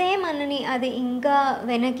స్ట్రెస్సే మనని అది ఇంకా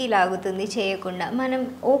వెనక్కి లాగుతుంది చేయకుండా. మనం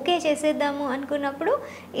ఓకే చేసేద్దాము అనుకున్నప్పుడు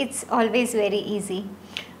it's always very easy.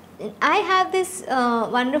 I have this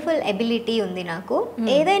wonderful ability ఉంది నాకు.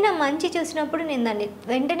 ఏదైనా మంచి చూసినప్పుడు నేను దాన్ని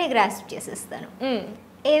వెంటనే గ్రాస్ప్ చేసేస్తాను.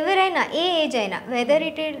 ఎవరైనా ఏ ఏజ్ అయినా whether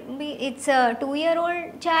it's 2-year-old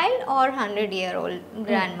child or 100-year-old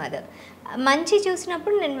grand mother మంచి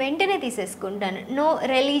చూసినప్పుడు నేను వెంటనే తీసేసుకుంటాను. No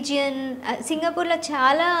religion. సింగపూర్లో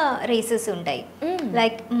చాలా రేసెస్ ఉంటాయి,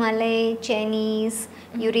 like malai, Chinese,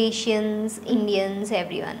 యురేషియన్స్, Indians,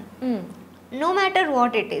 everyone. No matter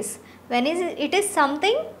what it is, when it is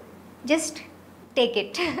something, just take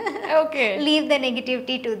it. Okay, leave the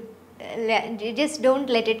negativity to, just don't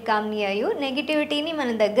let it come near you. నెగిటివిటీని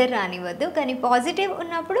మన దగ్గర రానివ్వద్దు, కానీ positive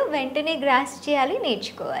ఉన్నప్పుడు వెంటనే gross చేయాలి,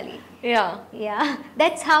 నేర్చుకోవాలి. Yeah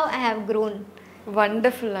that's how I have grown.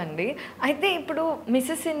 Wonderful అండి. అయితే ఇప్పుడు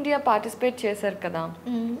మిసెస్ ఇండియా పార్టిసిపేట్ చేశారు కదా,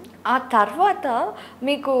 ఆ తర్వాత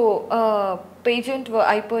మీకు పేజెంట్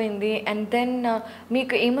అయిపోయింది, అండ్ దెన్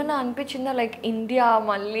మీకు ఏమైనా అనిపించిందా లైక్ ఇండియా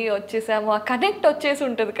మళ్ళీ వచ్చేసాము, ఆ కనెక్ట్ వచ్చేసి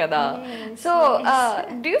ఉంటుంది కదా, so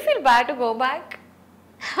do you feel bad to go back?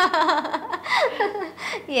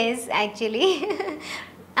 Yes, actually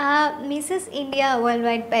Mrs India world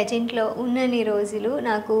wide పేజెంట్లో ఉన్నన్ని రోజులు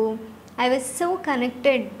నాకు I was so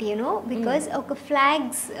connected, you know, because ఒక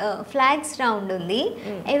ఫ్లాగ్స్ రౌండ్ ఉంది.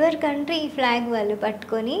 ఎవరి కంట్రీ ఫ్లాగ్ వాళ్ళు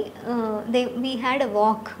పట్టుకొని we had a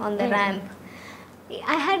walk on the ramp.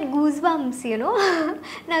 I had goose bumps, you know,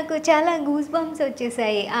 నాకు చాలా గూస్ బంప్స్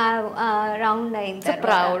వచ్చేసాయి ఆ రౌండ్ అయిన తర్వాత.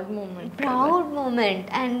 Proud moment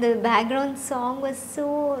and the background song was so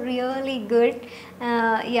really good.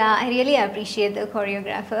 Yeah, I really appreciate the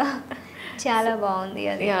choreographer. చాలా బాగుంది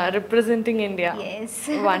అది. Yeah, representing India. Yes,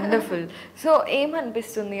 wonderful. So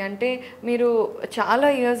ఏమనిపిస్తుంది అంటే మీరు చాలా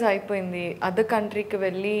ఇయర్స్ అయిపోయింది అదర్ కంట్రీకి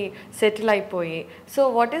వెళ్ళి సెటిల్ అయిపోయి, so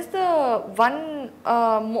what is the one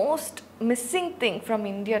most missing thing from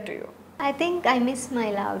India to you? I think I miss my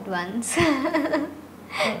loved ones.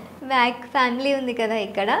 Back family ఉంది కదా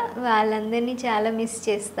ఇక్కడ, వాళ్ళందరినీ చాలా మిస్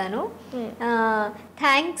చేస్తాను.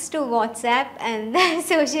 Thanks to WhatsApp and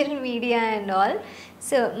social media and all.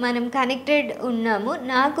 So మనం connected ఉన్నాము.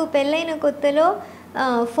 నాకు పెళ్ళైన కొత్తలో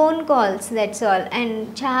phone calls, that's all, and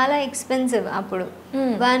చాలా ఎక్స్పెన్సివ్ అప్పుడు.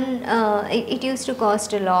 It use to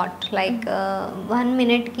cost lot, like 1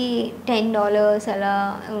 minute-కి $10 అలా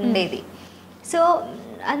ఉండేది. సో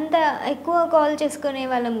అంత ఎక్కువ కాల్ చేసుకునే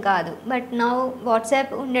వాళ్ళం కాదు. బట్ నౌ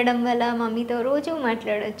వాట్సాప్ ఉండడం వల్ల మమ్మీతో రోజు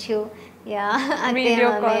మాట్లాడచ్చు. యా, అత్తయ్య,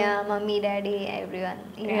 మామయ్య, mummy, daddy, everyone.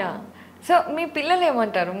 Yeah. So మీ పిల్లలు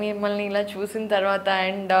ఏమంటారు మిమ్మల్ని ఇలా చూసిన తర్వాత,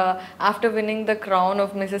 and after winning the crown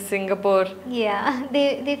of Mrs Singapore? Yeah,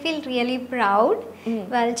 they feel really proud.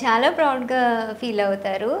 వాళ్ళు చాలా ప్రౌడ్గా ఫీల్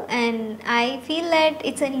అవుతారు, and I feel that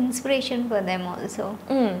it's an inspiration for them also,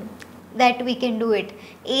 that we can do it.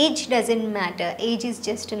 Age doesn't matter. Age is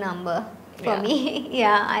just a number for me.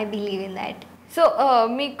 Yeah, I believe in that. So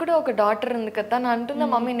మీకు కూడా ఒక daughter ఉంది కదా, తను అంటున్నా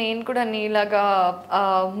mummy నేను కూడా నీలాగా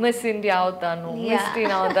మిస్ ఇండియా అవుతాను, మిస్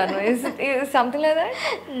టీన్ అవుతాను, something like that?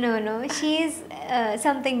 No, she is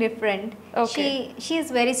something different. Okay. She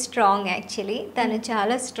is very strong actually. Tanu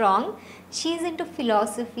chala strong. She is into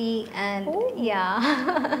philosophy and yeah.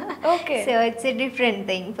 Okay. So it's a different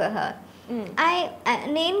thing for her.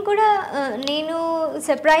 నేను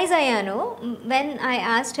surprise అయ్యాను when I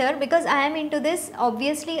asked her, because I'm in to this.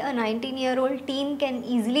 Obviously a 19-year-old teen can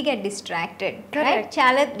easily get distracted, right?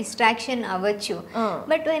 చాలా distraction అవ్వచ్చు.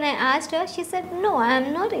 But when I asked her, she said no, I'm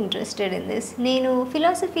not interested in this. నేను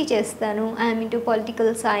philosophy చేస్తాను, I'm in to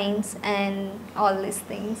political science and all these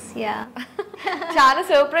things. Yeah, చాలా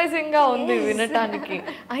surprising గా ఉంది వినటానికి.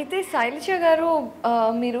 అయితే శైలజ గారు,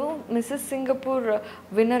 మీరు మిసెస్ సింగపూర్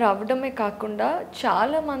విన్నర్ అవ్వడమే కాకుండా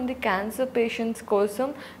చాలా మంది క్యాన్సర్ పేషెంట్స్ కోసం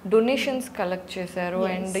డొనేషన్స్ కలెక్ట్ చేశారు,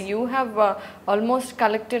 and you have almost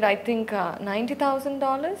collected I think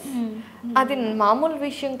 $90,000. అది మామూలు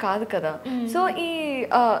విషయం కాదు కదా. సో ఈ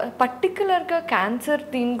పర్టికులర్గా క్యాన్సర్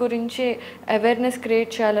దీని గురించి అవేర్నెస్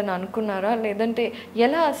క్రియేట్ చేయాలని అనుకున్నారా, లేదంటే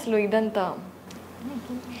ఎలా అసలు ఇదంతా?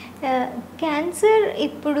 క్యాన్సర్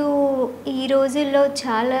ఇప్పుడు ఈ రోజుల్లో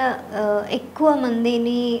చాలా ఎక్కువ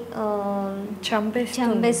మందిని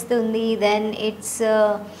చంపేస్తుంది. Then it's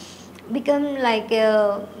become like a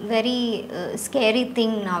very scary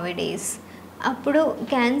thing nowadays. అప్పుడు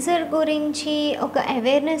క్యాన్సర్ గురించి ఒక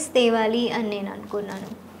అవేర్నెస్ తేవాలి అని నేను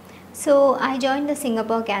అనుకున్నాను. So I join the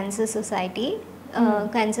Singapore cancer society.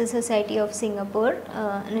 Cancer society of Singapore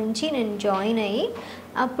నుంచి నేను జాయిన్ అయ్యి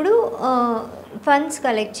అప్పుడు ఫండ్స్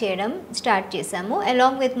కలెక్ట్ చేయడం స్టార్ట్ చేసాము,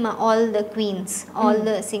 along with all the queens, all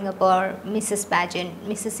the Singapore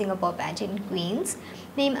missus Singapore pageant queens.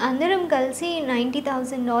 మేము అందరం కలిసి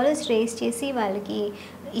 $90,000 రేస్ చేసి వాళ్ళకి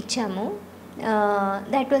ఇచ్చాము.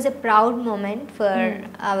 That was a proud moment for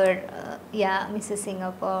hour Mrs.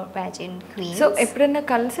 Singapore pageant queen. So ఎప్పుడైనా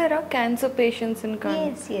కలిసారా క్యాన్సర్ పేషెంట్స్ని కానీ?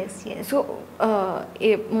 yes. సో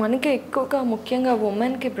మనకి ఎక్కువగా ముఖ్యంగా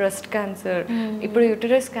ఉమెన్కి బ్రెస్ట్ క్యాన్సర్, ఇప్పుడు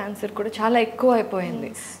యూటరస్ క్యాన్సర్ కూడా చాలా ఎక్కువ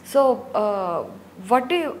అయిపోయింది. సో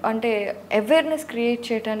వాట్ అంటే అవేర్నెస్ క్రియేట్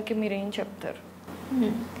చేయడానికి మీరు ఏం చెప్తారు?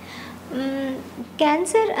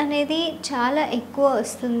 క్యాన్సర్ అనేది చాలా ఎక్కువ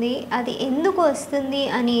వస్తుంది, అది ఎందుకు వస్తుంది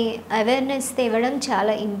అని అవేర్నెస్ తేవడం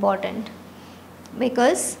చాలా ఇంపార్టెంట్.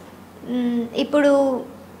 బికాస్ ఇప్పుడు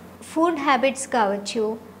ఫుడ్ హ్యాబిట్స్ కావచ్చు,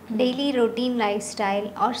 daily routine life style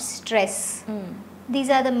or stress,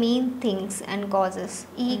 these are the main things and causes.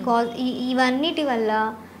 ఇవన్నిటి వల్ల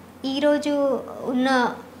ఈరోజు ఉన్న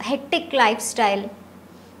హెక్టిక్ లైఫ్ స్టైల్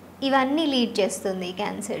ఇవన్నీ లీడ్ చేస్తుంది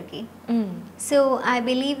క్యాన్సర్కి. సో ఐ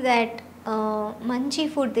బిలీవ్ దట్ మంచి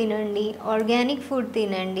ఫుడ్ తినండి, ఆర్గానిక్ ఫుడ్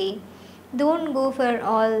తినండి. Don't go for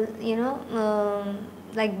all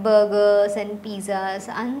like burgers and pizzas,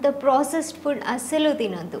 అంత ప్రాసెస్డ్ ఫుడ్ అస్సలు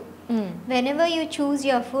తినద్దు. Whenever you choose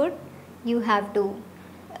your food you have to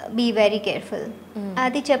be very careful.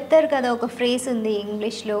 అది చెప్తారు కదా, ఒక ఫ్రేజ్ ఉంది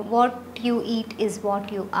ఇంగ్లీష్లో, what you it is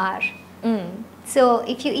what you are. So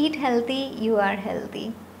if you eat healthy you are healthy.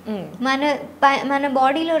 మన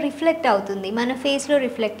బాడీలో రిఫ్లెక్ట్ అవుతుంది, మన ఫేస్లో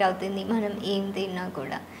రిఫ్లెక్ట్ అవుతుంది మనం ఏం తిన్నా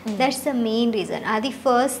కూడా. That's the main reason. అది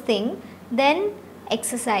ఫస్ట్ థింగ్. Then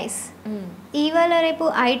exercise. ఇవాళ రేపు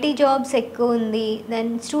ఐటీ జాబ్స్ ఎక్కువ ఉంది,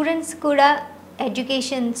 దెన్ స్టూడెంట్స్ కూడా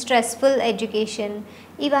ఎడ్యుకేషన్, స్ట్రెస్ఫుల్ ఎడ్యుకేషన్,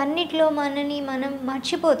 ఇవన్నిట్లో మనం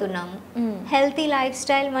మర్చిపోతున్నాము. హెల్తీ లైఫ్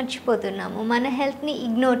స్టైల్ మర్చిపోతున్నాము, మన హెల్త్ని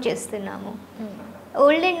ఇగ్నోర్ చేస్తున్నాము.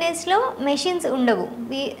 ఓల్డెన్ డేస్లో మెషిన్స్ ఉండవు,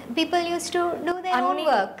 people use to do their own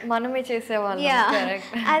work, మనమే చేసేవాళ్ళం.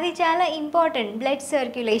 అది చాలా ఇంపార్టెంట్ బ్లడ్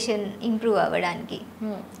సర్క్యులేషన్ ఇంప్రూవ్ అవ్వడానికి.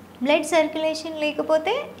 బ్లడ్ సర్క్యులేషన్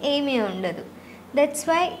లేకపోతే ఏమీ ఉండదు. దట్స్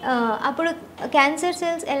వై అప్పుడు క్యాన్సర్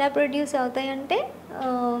సెల్స్ ఎలా ప్రొడ్యూస్ అవుతాయంటే,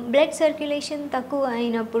 బ్లడ్ సర్క్యులేషన్ తక్కువ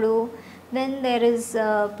అయినప్పుడు, then there is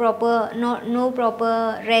no proper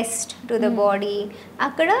rest to the body.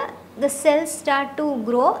 అక్కడ the cells start to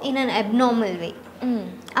grow in an abnormal వే.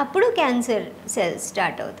 అప్పుడు క్యాన్సర్ సెల్స్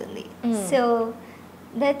స్టార్ట్ అవుతుంది. So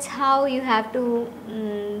that's how you have to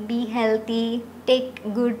be healthy, take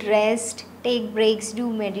good rest, take breaks, do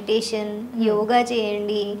meditation, yoga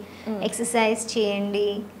చేయండి, exercise చేయండి,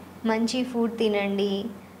 మంచి food తినండి.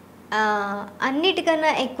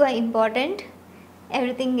 అన్నిటికన్నా ఎక్కువ important,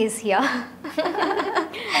 everything is here.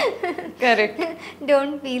 Correct.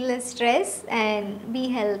 Don't feel the stress and be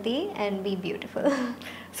healthy and be beautiful.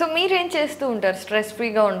 So మీరేం చేస్తూ ఉంటారు stress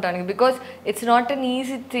ఫ్రీగా ఉండడానికి? Because it's not an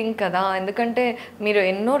easy thing కదా, ఎందుకంటే మీరు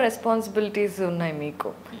ఎన్నో రెస్పాన్సిబిలిటీస్ ఉన్నాయి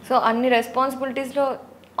మీకు. సో అన్ని రెస్పాన్సిబిలిటీస్లో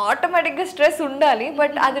ఆటోమేటిక్గా స్ట్రెస్ ఉండాలి,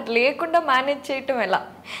 బట్ అది లేకుండా మేనేజ్ చేయటం ఎలా?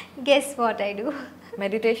 Guess what I do?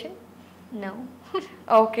 Meditation? No.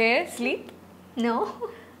 Okay. Sleep? No.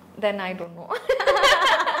 Then I don't know.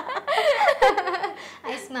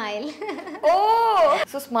 I smile. Oh,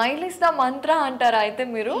 so smile is the mantra antara aithe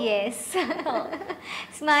meeru? Yes.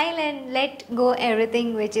 Smile and let go everything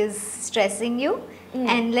which is stressing you,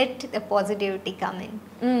 and let the positivity come in.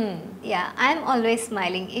 Yeah, I'm always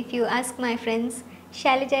smiling. If you ask my friends,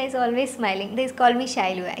 Sailaja is always smiling. They call me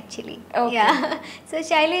Shailu actually. Okay. Yeah. So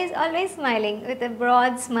Shailu is always smiling. With a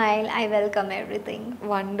broad smile, I welcome everything.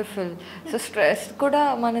 Wonderful. So stress kuda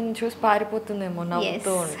manan choose పారిపోతుందేమో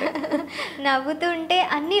నవ్వుతూ ఉంటే. నవ్వుతుంటే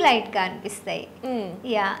అన్ని లైట్గా అనిపిస్తాయి.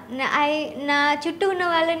 Yeah, నా చుట్టూ ఉన్న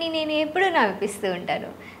వాళ్ళని నేను ఎప్పుడూ నవ్విపిస్తూ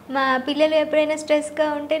ఉంటాను. మా పిల్లలు ఎప్పుడైనా స్ట్రెస్గా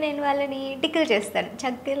ఉంటే నేను వాళ్ళని టికిల్ చేస్తాను,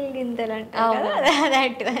 చక్కెలు గింతలు అంటారు.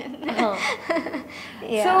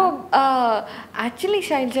 సో యాక్చువల్లీ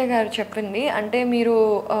శైలజ గారు చెప్పండి, అంటే మీరు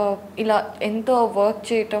ఇలా ఎంతో వర్క్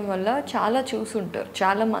చేయటం వల్ల చాలా చూసుంటారు,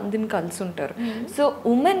 చాలా మందిని కలుసుంటారు. సో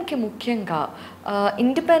ఉమెన్కి ముఖ్యంగా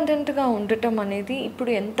ఇండిపెండెంట్గా ఉండటం అనేది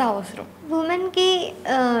ఇప్పుడు ఎంత అవసరం? ఉమెన్కి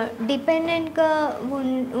డిపెండెంట్గా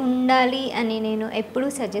ఉండాలి అని నేను ఎప్పుడూ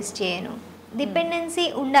సజెస్ట్ చేయను. డిపెండెన్సీ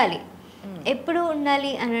ఉండాలి, ఎప్పుడు ఉండాలి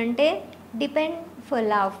అని అంటే depend for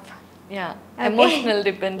love. Emotional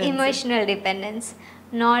dependence,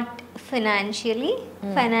 not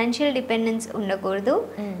financial dependence ఉండకూడదు.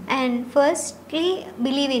 And firstly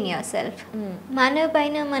believe in your self. మన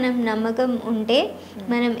పైన మనం నమ్మకం ఉంటే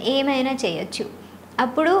మనం ఏమైనా చేయొచ్చు.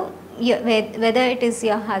 అప్పుడు whether it is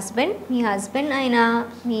your husband, me husband అయినా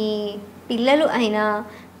మీ పిల్లలు అయినా,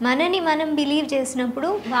 మనని మనం బిలీవ్ చేసినప్పుడు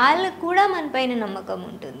వాళ్ళకు కూడా మన పైన నమ్మకం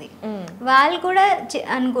ఉంటుంది. వాళ్ళు కూడా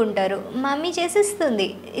అనుకుంటారు mummy చేసిస్తుంది,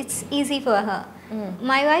 it's easy for her,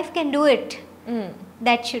 my wife can do it.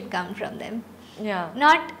 That should come from them,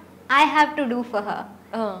 not I have to do for her.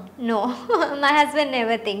 No, my husband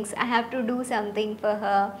never thinks I have to do something for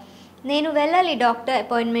her. నేను వెళ్ళాలి doctor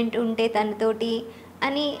appointment ఉంటే తనతోటి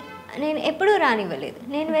అని నేను ఎప్పుడూ రానివ్వలేదు.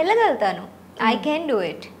 నేను వెళ్ళగలుగుతాను, I can do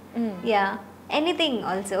it, yeah anything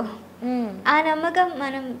also. ఆ నమ్మకం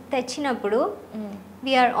మనం తెచ్చినప్పుడు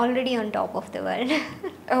we are already on top of the world.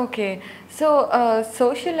 Okay, so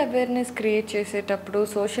social awareness create చేసేటప్పుడు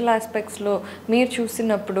సోషల్ ఆస్పెక్ట్స్లో మీరు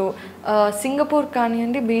చూసినప్పుడు సింగపూర్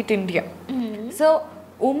కానివ్వండి, బీట్ ఇండియా, సో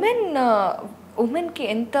ఉమెన్కి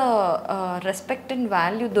ఎంత రెస్పెక్ట్ అండ్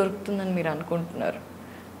వాల్యూ దొరుకుతుందని మీరు అనుకుంటున్నారు?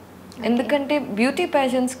 ఎందుకంటే బ్యూటీ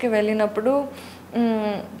పేజెంట్స్కి వెళ్ళినప్పుడు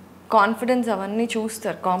కాన్ఫిడెన్స్ అవన్నీ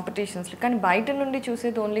చూస్తారు కాంపిటీషన్స్లో, కానీ బయట నుండి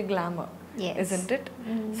చూసేది only glamour, isn't it?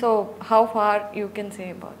 So how far you can say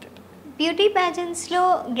about it? Beauty ప్యాజెంట్స్లో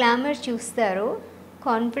glamour చూస్తారు,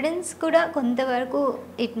 కాన్ఫిడెన్స్ కూడా కొంతవరకు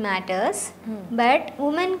ఇట్ మ్యాటర్స్. బట్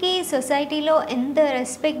ఉమెన్కి సొసైటీలో ఎంత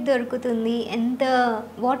రెస్పెక్ట్ దొరుకుతుంది, ఎంత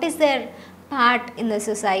what is there part in the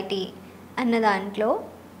society అన్న దాంట్లో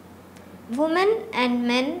women and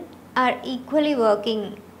men are equally working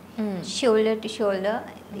shoulder to shoulder.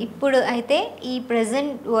 ఇప్పుడు అయితే ఈ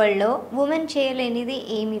ప్రజెంట్ వరల్డ్లో ఉమెన్ చేయలేనిది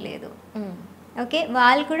ఏమీ లేదు. ఓకే,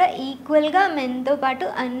 వాళ్ళు కూడా ఈక్వల్గా మెన్తో పాటు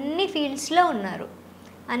అన్ని ఫీల్డ్స్లో ఉన్నారు,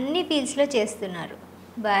 అన్ని ఫీల్డ్స్లో చేస్తున్నారు.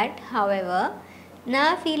 బట్ హౌఎవర్ నా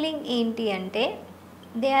ఫీలింగ్ ఏంటి అంటే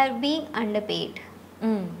they are being under paid.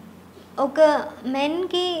 ఒక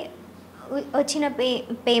మెన్కి వచ్చిన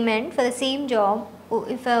payment for the same job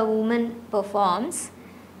if a women performs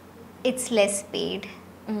it's less paid.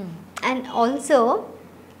 And also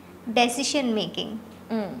decision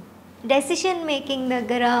making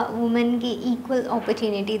దగ్గర ఉమెన్కి ఈక్వల్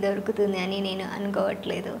ఆపర్చునిటీ దొరుకుతుంది అని నేను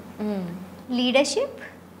అనుకోవట్లేదు. Leadership,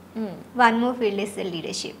 one more field is the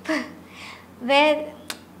leadership, where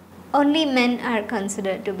only men are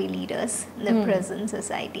considered to be leaders in the present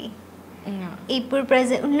society. ఇప్పుడు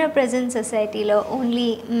present సొసైటీలో only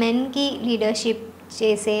మెన్కి leadership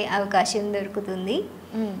చేసే అవకాశం దొరుకుతుంది,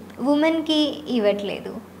 ఉమెన్కి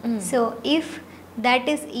ఇవ్వట్లేదు. So if that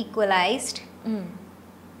is equalised,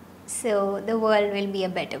 so the world will be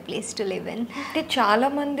a better place to live in. అంటే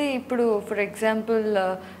చాలామంది ఇప్పుడు ఫర్ ఎగ్జాంపుల్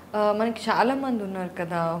మనకి చాలామంది ఉన్నారు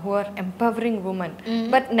కదా who are empowering women,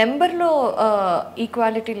 but నెంబర్లో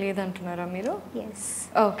ఈక్వాలిటీ లేదంటున్నారా మీరు? ఎస్,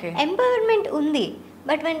 ఓకే, ఎంపవర్మెంట్ ఉంది,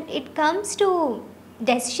 but when it comes to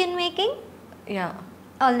decision making,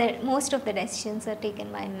 most of the decisions are taken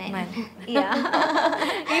by men. Yeah.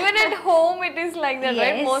 Even at home it is like that, yes.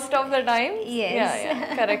 Right? Most of the time. Yes. Yeah,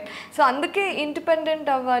 correct. So అందుకే independent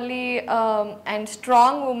అవ్వాలి and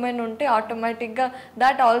strong women ఉంటే automatic గా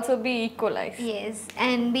that also be equalized. Yes,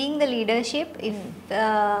 and being the leadership, if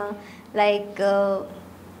like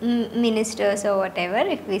ministers or whatever,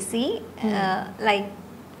 if we see like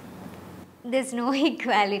there's no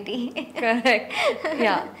equality. Correct.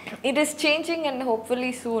 Yeah, it is changing and hopefully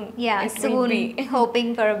soon. Yeah, it soon will be. hoping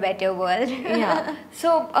for a better world. Yeah. So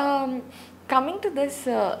coming to this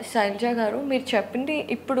Shailaja గారు, మీరు చెప్పింది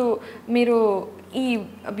ఇప్పుడు మీరు ఈ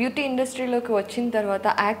beauty ఇండస్ట్రీలోకి వచ్చిన తర్వాత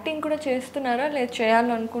acting కూడా చేస్తున్నారా, లేదా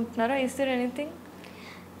చేయాలనుకుంటున్నారా? Is there anything?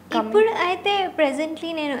 ఇప్పుడు అయితే ప్రెజెంట్లీ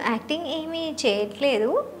నేను యాక్టింగ్ ఏమీ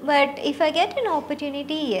చేయట్లేదు, but if I get an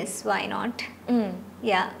opportunity, yes, why not.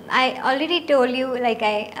 Yeah, I already told you, like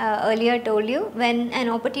I earlier told you, when an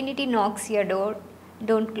opportunity knocks your door,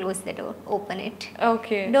 don't close the door, open it.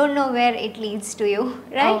 Okay. Don't know where it leads to you,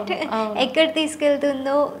 right? ఎక్కడ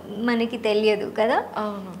తీసుకెళ్తుందో మనకి తెలియదు కదా.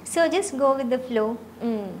 So just go with the flow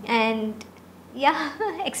and yeah,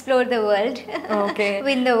 explore the world. Okay.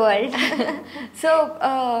 Win the world. So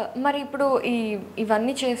మరి ఇప్పుడు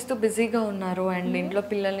ఇవన్నీ చేస్తూ బిజీగా ఉన్నారు అండ్ ఇంట్లో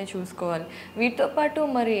పిల్లల్ని చూసుకోవాలి, వీటితో పాటు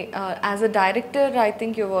మరి as a director I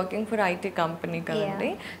think you working for IT company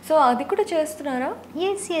కదండి, సో అది కూడా చేస్తున్నారా?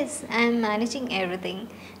 Yes, I'm managing everything.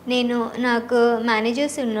 నాకు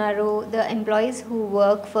మేనేజర్స్ ఉన్నారు, the employees who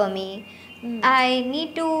work for me. I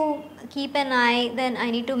need to keep an eye, then I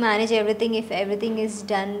need to manage everything if everything is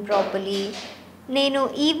done properly. నేను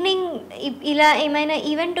evening ఇలా ఏమైనా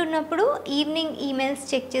event ఉన్నప్పుడు evening emails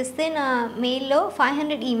check చేస్తే నా మెయిల్లో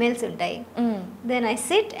 500 emails ఉంటాయి. Then I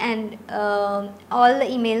SIT and all the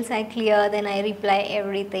emails I clear, then I reply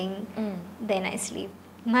everything, then I sleep.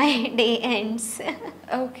 My day ends.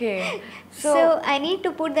 Okay. So I need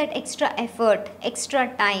to put that extra effort, extra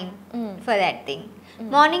time for that thing.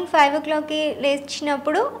 Morning 5 o'clockకి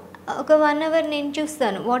లేచినప్పుడు ఒక 1 hour నేను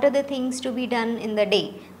చూస్తాను what are the things to be done in the day,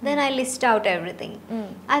 then I list out everything.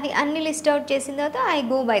 అది అన్ని list out చేసిన తర్వాత I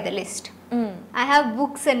go by the list. I have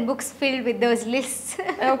books and books filled with those lists.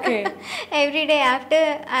 Okay. Every day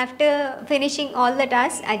after finishing all the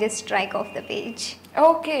tasks, I just strike off the page.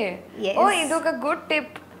 Okay. Yes. Oh, idoka good tip.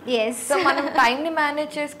 yes. So మనం టైంని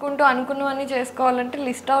manage చేసుకుంటూ అనుకున్నవన్నీ చేసుకోవాలంటే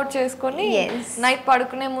list out చేసుకొని night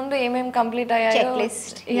పడుకునే ముందు ఏమేమి complete అయ్యాయో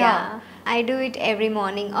checklist. Yeah, I do it every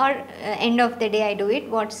morning or end of the day I do it.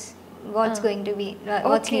 What's going to be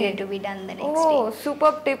what's needed to be done the next day. Oh,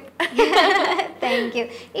 superb tip. Thank you.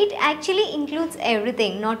 It actually includes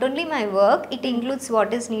everything, not only my work, it includes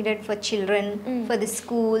what is needed for children, for the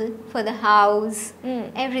school, for the house,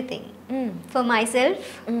 everything. For myself,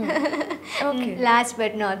 Okay. last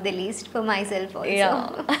but not the least, for myself also. Yeah.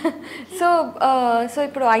 So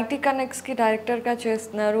ఇప్పుడు IT కనెక్ట్స్కి డైరెక్టర్గా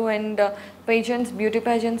చేస్తున్నారు and pageants beauty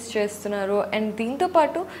pageants చేస్తున్నారు and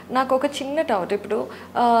దీంతోపాటు నాకు ఒక చిన్న doubt ఇప్పుడు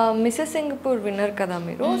Mrs Singapore winner కదా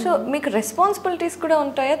మీరు సో మీకు రెస్పాన్సిబిలిటీస్ కూడా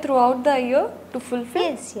ఉంటాయా through out the year to fulfil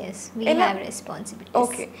Yes, we have responsibilities.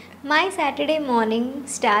 Okay. My Saturday morning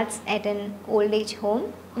starts at an old age home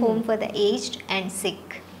for the aged and sick.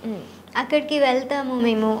 అక్కడికి వెళ్తాము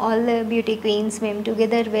మేము all the beauty queens మేము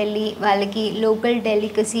together వెళ్ళి వాళ్ళకి local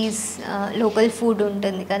delicacies local food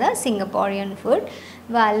ఉంటుంది కదా Singaporean food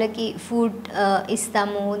వాళ్ళకి food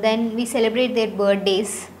ఇస్తాము then we celebrate there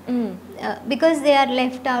birthdays because they are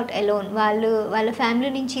left out alone వాళ్ళ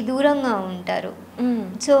ఫ్యామిలీ నుంచి దూరంగా ఉంటారు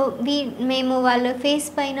సో మేము వాళ్ళ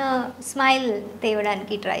ఫేస్ పైన స్మైల్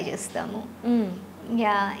తేవడానికి ట్రై చేస్తాము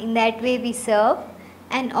yeah in that way we serve.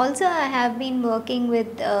 And also I have been working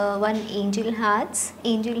with one Angel Hearts.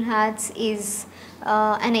 Angel Hearts is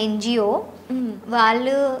an NGO.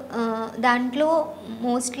 వాళ్ళు దాంట్లో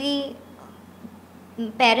mostly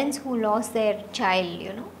parents who lost their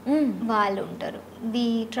child, వాళ్ళు ఉంటారు. We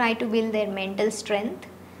try to build their mental strength,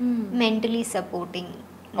 mentally supporting.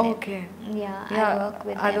 Okay I work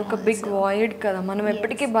with them అదొక big void కదా మనం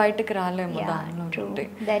ఎప్పటికీ బయటకు రాలేము Yeah, దానిలో true. నుండి.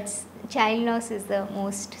 That's child loss is the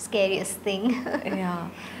most scariest thing. Yeah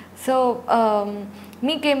so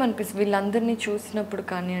మీకేమనిపిస్తుంది వీళ్ళందరినీ చూసినప్పుడు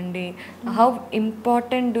కానివ్వండి how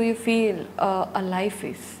important do you feel a life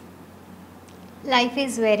is? Life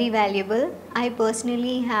is very valuable. I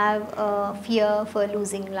personally have a fear for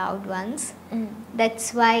losing loved ones. That's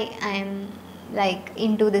why I'm like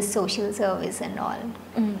into this social service and all.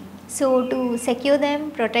 So to secure them,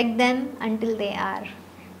 protect them until they are.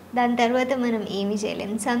 దాని తర్వాత మనం ఏమి చేయలేం.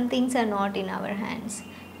 Some things are not in our hands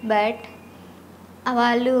but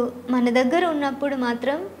వాళ్ళు మన దగ్గర ఉన్నప్పుడు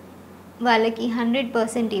మాత్రం వాళ్ళకి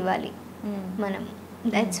 100% ఇవ్వాలి మనం.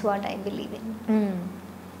 That's what I believe in.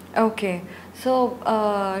 Okay so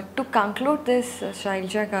to conclude this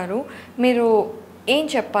Shailaja గారు మీరు ఏం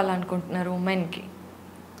చెప్పాలనుకుంటున్నారు ఉమెన్కి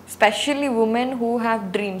specially women who have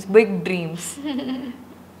dreams big dreams?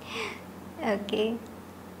 Okay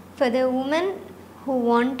for the women who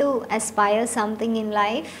want to aspire something in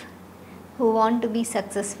life, who want to be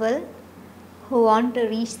successful, who want to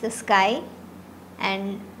reach the sky and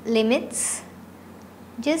limits,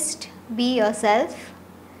 just be yourself,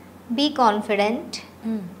 be confident,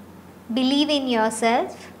 believe in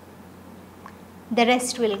yourself, the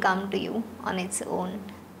rest will come to you on its own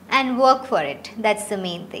and work for it. That's the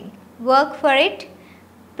main thing. Work for it,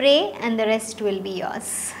 pray and the rest will be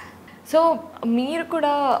yours. So మీరు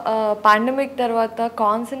కూడా pandemic తర్వాత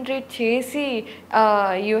concentrate చేసి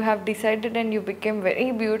you have decided and you became very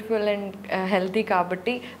beautiful and healthy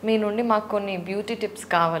కాబట్టి మీ నుండి మాకు కొన్ని beauty tips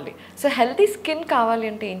కావాలి. So healthy skin కావాలి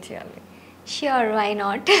అంటే ఏం చేయాలి? Sure, why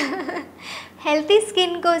not. Healthy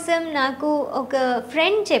skin కోసం నాకు ఒక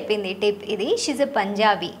ఫ్రెండ్ చెప్పింది టిప్ ఇది. She's a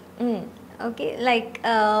Punjabi. Okay like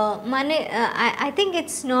మన ఐ థింక్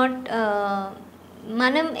ఇట్స్ నాట్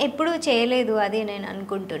మనం ఎప్పుడూ చేయలేదు అది నేను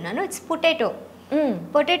అనుకుంటున్నాను. ఇట్స్ పొటాటో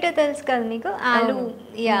తెలుసు కదా మీకు? ఆలు.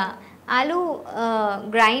 యా ఆలు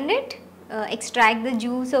grind it, extract the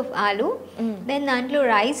juice of ఆలు, దెన్ దాంట్లో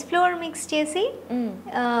రైస్ ఫ్లోర్ మిక్స్ చేసి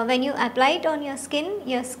when you apply it on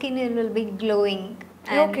your skin will be glowing.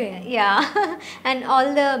 Okay. Yeah. And all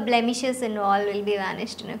the blemishes and all will be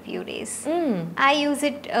vanished in a few days. I use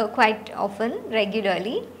it quite often,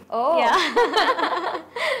 regularly. Oh. Yeah.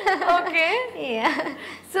 Okay. Yeah.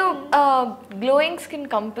 So glowing skin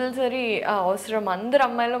compulsory అవసరం, అందరు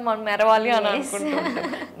అమ్మాయిలు మనం మెరవాలి అని అనుకుంటున్నాం.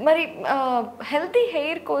 మరి healthy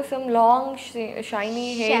hair కోసం long shiny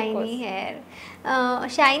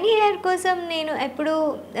hair కోసం నేను ఎప్పుడు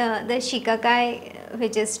the షికాకాయ్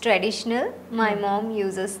which is traditional, my mom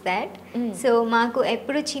uses that. So మాకు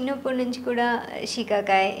ఎప్పుడు చిన్నప్పటి నుంచి కూడా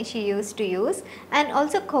షికాకాయ్ she use to use. And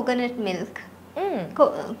also coconut milk.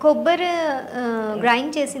 కొబ్బరి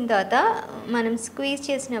గ్రైండ్ చేసిన తర్వాత మనం స్క్వీజ్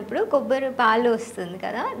చేసినప్పుడు కొబ్బరి పాలు వస్తుంది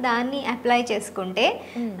కదా, దాన్ని అప్లై చేసుకుంటే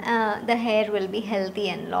the hair will be healthy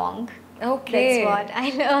and long. Okay. That's what I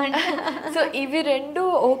learned. So ivi rendu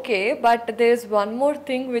okay, but there's one more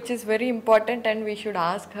thing which is very important and we should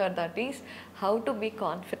ask her, that is how to be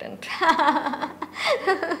confident.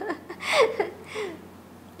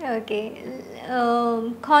 Okay,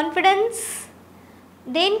 confidence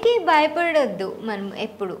దేనికి భయపడొద్దు మనం.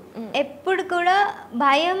 ఎప్పుడు కూడా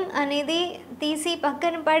భయం అనేది తీసి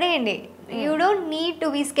పక్కన పడేయండి. You don't need to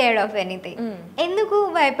be scared of anything. ఎందుకు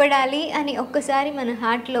భయపడాలి అని ఒక్కసారి మన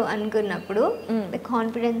హార్ట్లో అనుకున్నప్పుడు the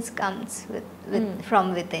confidence comes from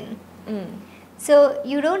with in. So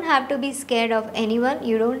you don't have to be scared of anyone,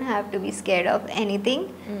 you don't have to be scared of anything.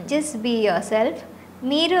 Just be your self.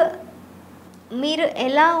 మీరు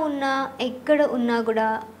ఎలా ఉన్నా, ఎక్కడ ఉన్నా కూడా,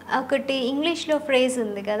 ఒకటి ఇంగ్లీష్లో ఫ్రేజ్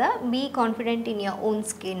ఉంది కదా, be confident in your own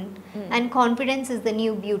skin and confidence is the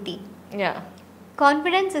new beauty.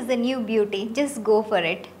 Confidence is the new beauty. Just go for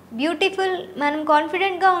it. Beautiful, మనం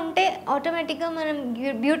కాన్ఫిడెంట్గా ఉంటే ఆటోమేటిక్గా మనం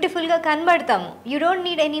బ్యూటిఫుల్గా కనబడతాము. You don't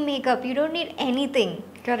need any makeup, you don't need anything.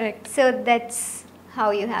 Correct. So that's how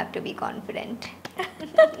you have to be confident.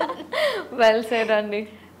 Well said అండి.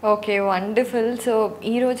 Okay, wonderful. So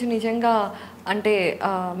ఈరోజు నిజంగా అంటే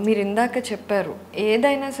మీరు ఇందాక చెప్పారు,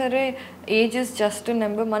 ఏదైనా సరే ఏజ్ ఇస్ జస్ట్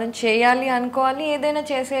నెంబర్. మనం చేయాలి అనుకోవాలి, ఏదైనా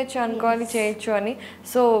చేసేయచ్చు అనుకోవాలి, చేయొచ్చు అని.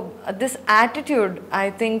 So this attitude I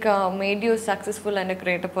think made you successful and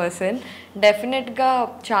greater person. డెఫినెట్గా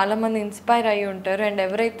చాలామంది ఇన్స్పైర్ అయ్యి ఉంటారు. అండ్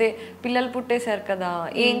ఎవరైతే పిల్లలు పుట్టేశారు కదా,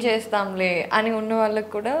 ఏం చేస్తాంలే అని ఉన్న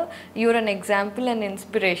వాళ్ళకి కూడా you're an example and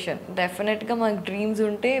inspiration. డెఫినెట్గా మాకు డ్రీమ్స్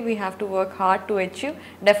ఉంటే we have to work hard to achieve.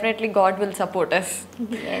 Definitely God will support us.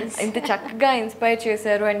 ఇంత చక్కగా ఇన్స్పైర్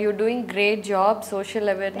చేశారు. And you doing great job. Social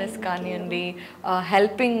awareness కానివ్వండి,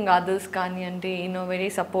 హెల్పింగ్ అదర్స్ కానివ్వండి, in a very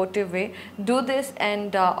supportive way. Do this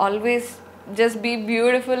and always just be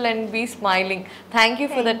beautiful and be smiling. Thank you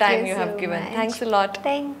for the time you have given. Thanks a lot.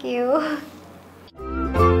 Thank you.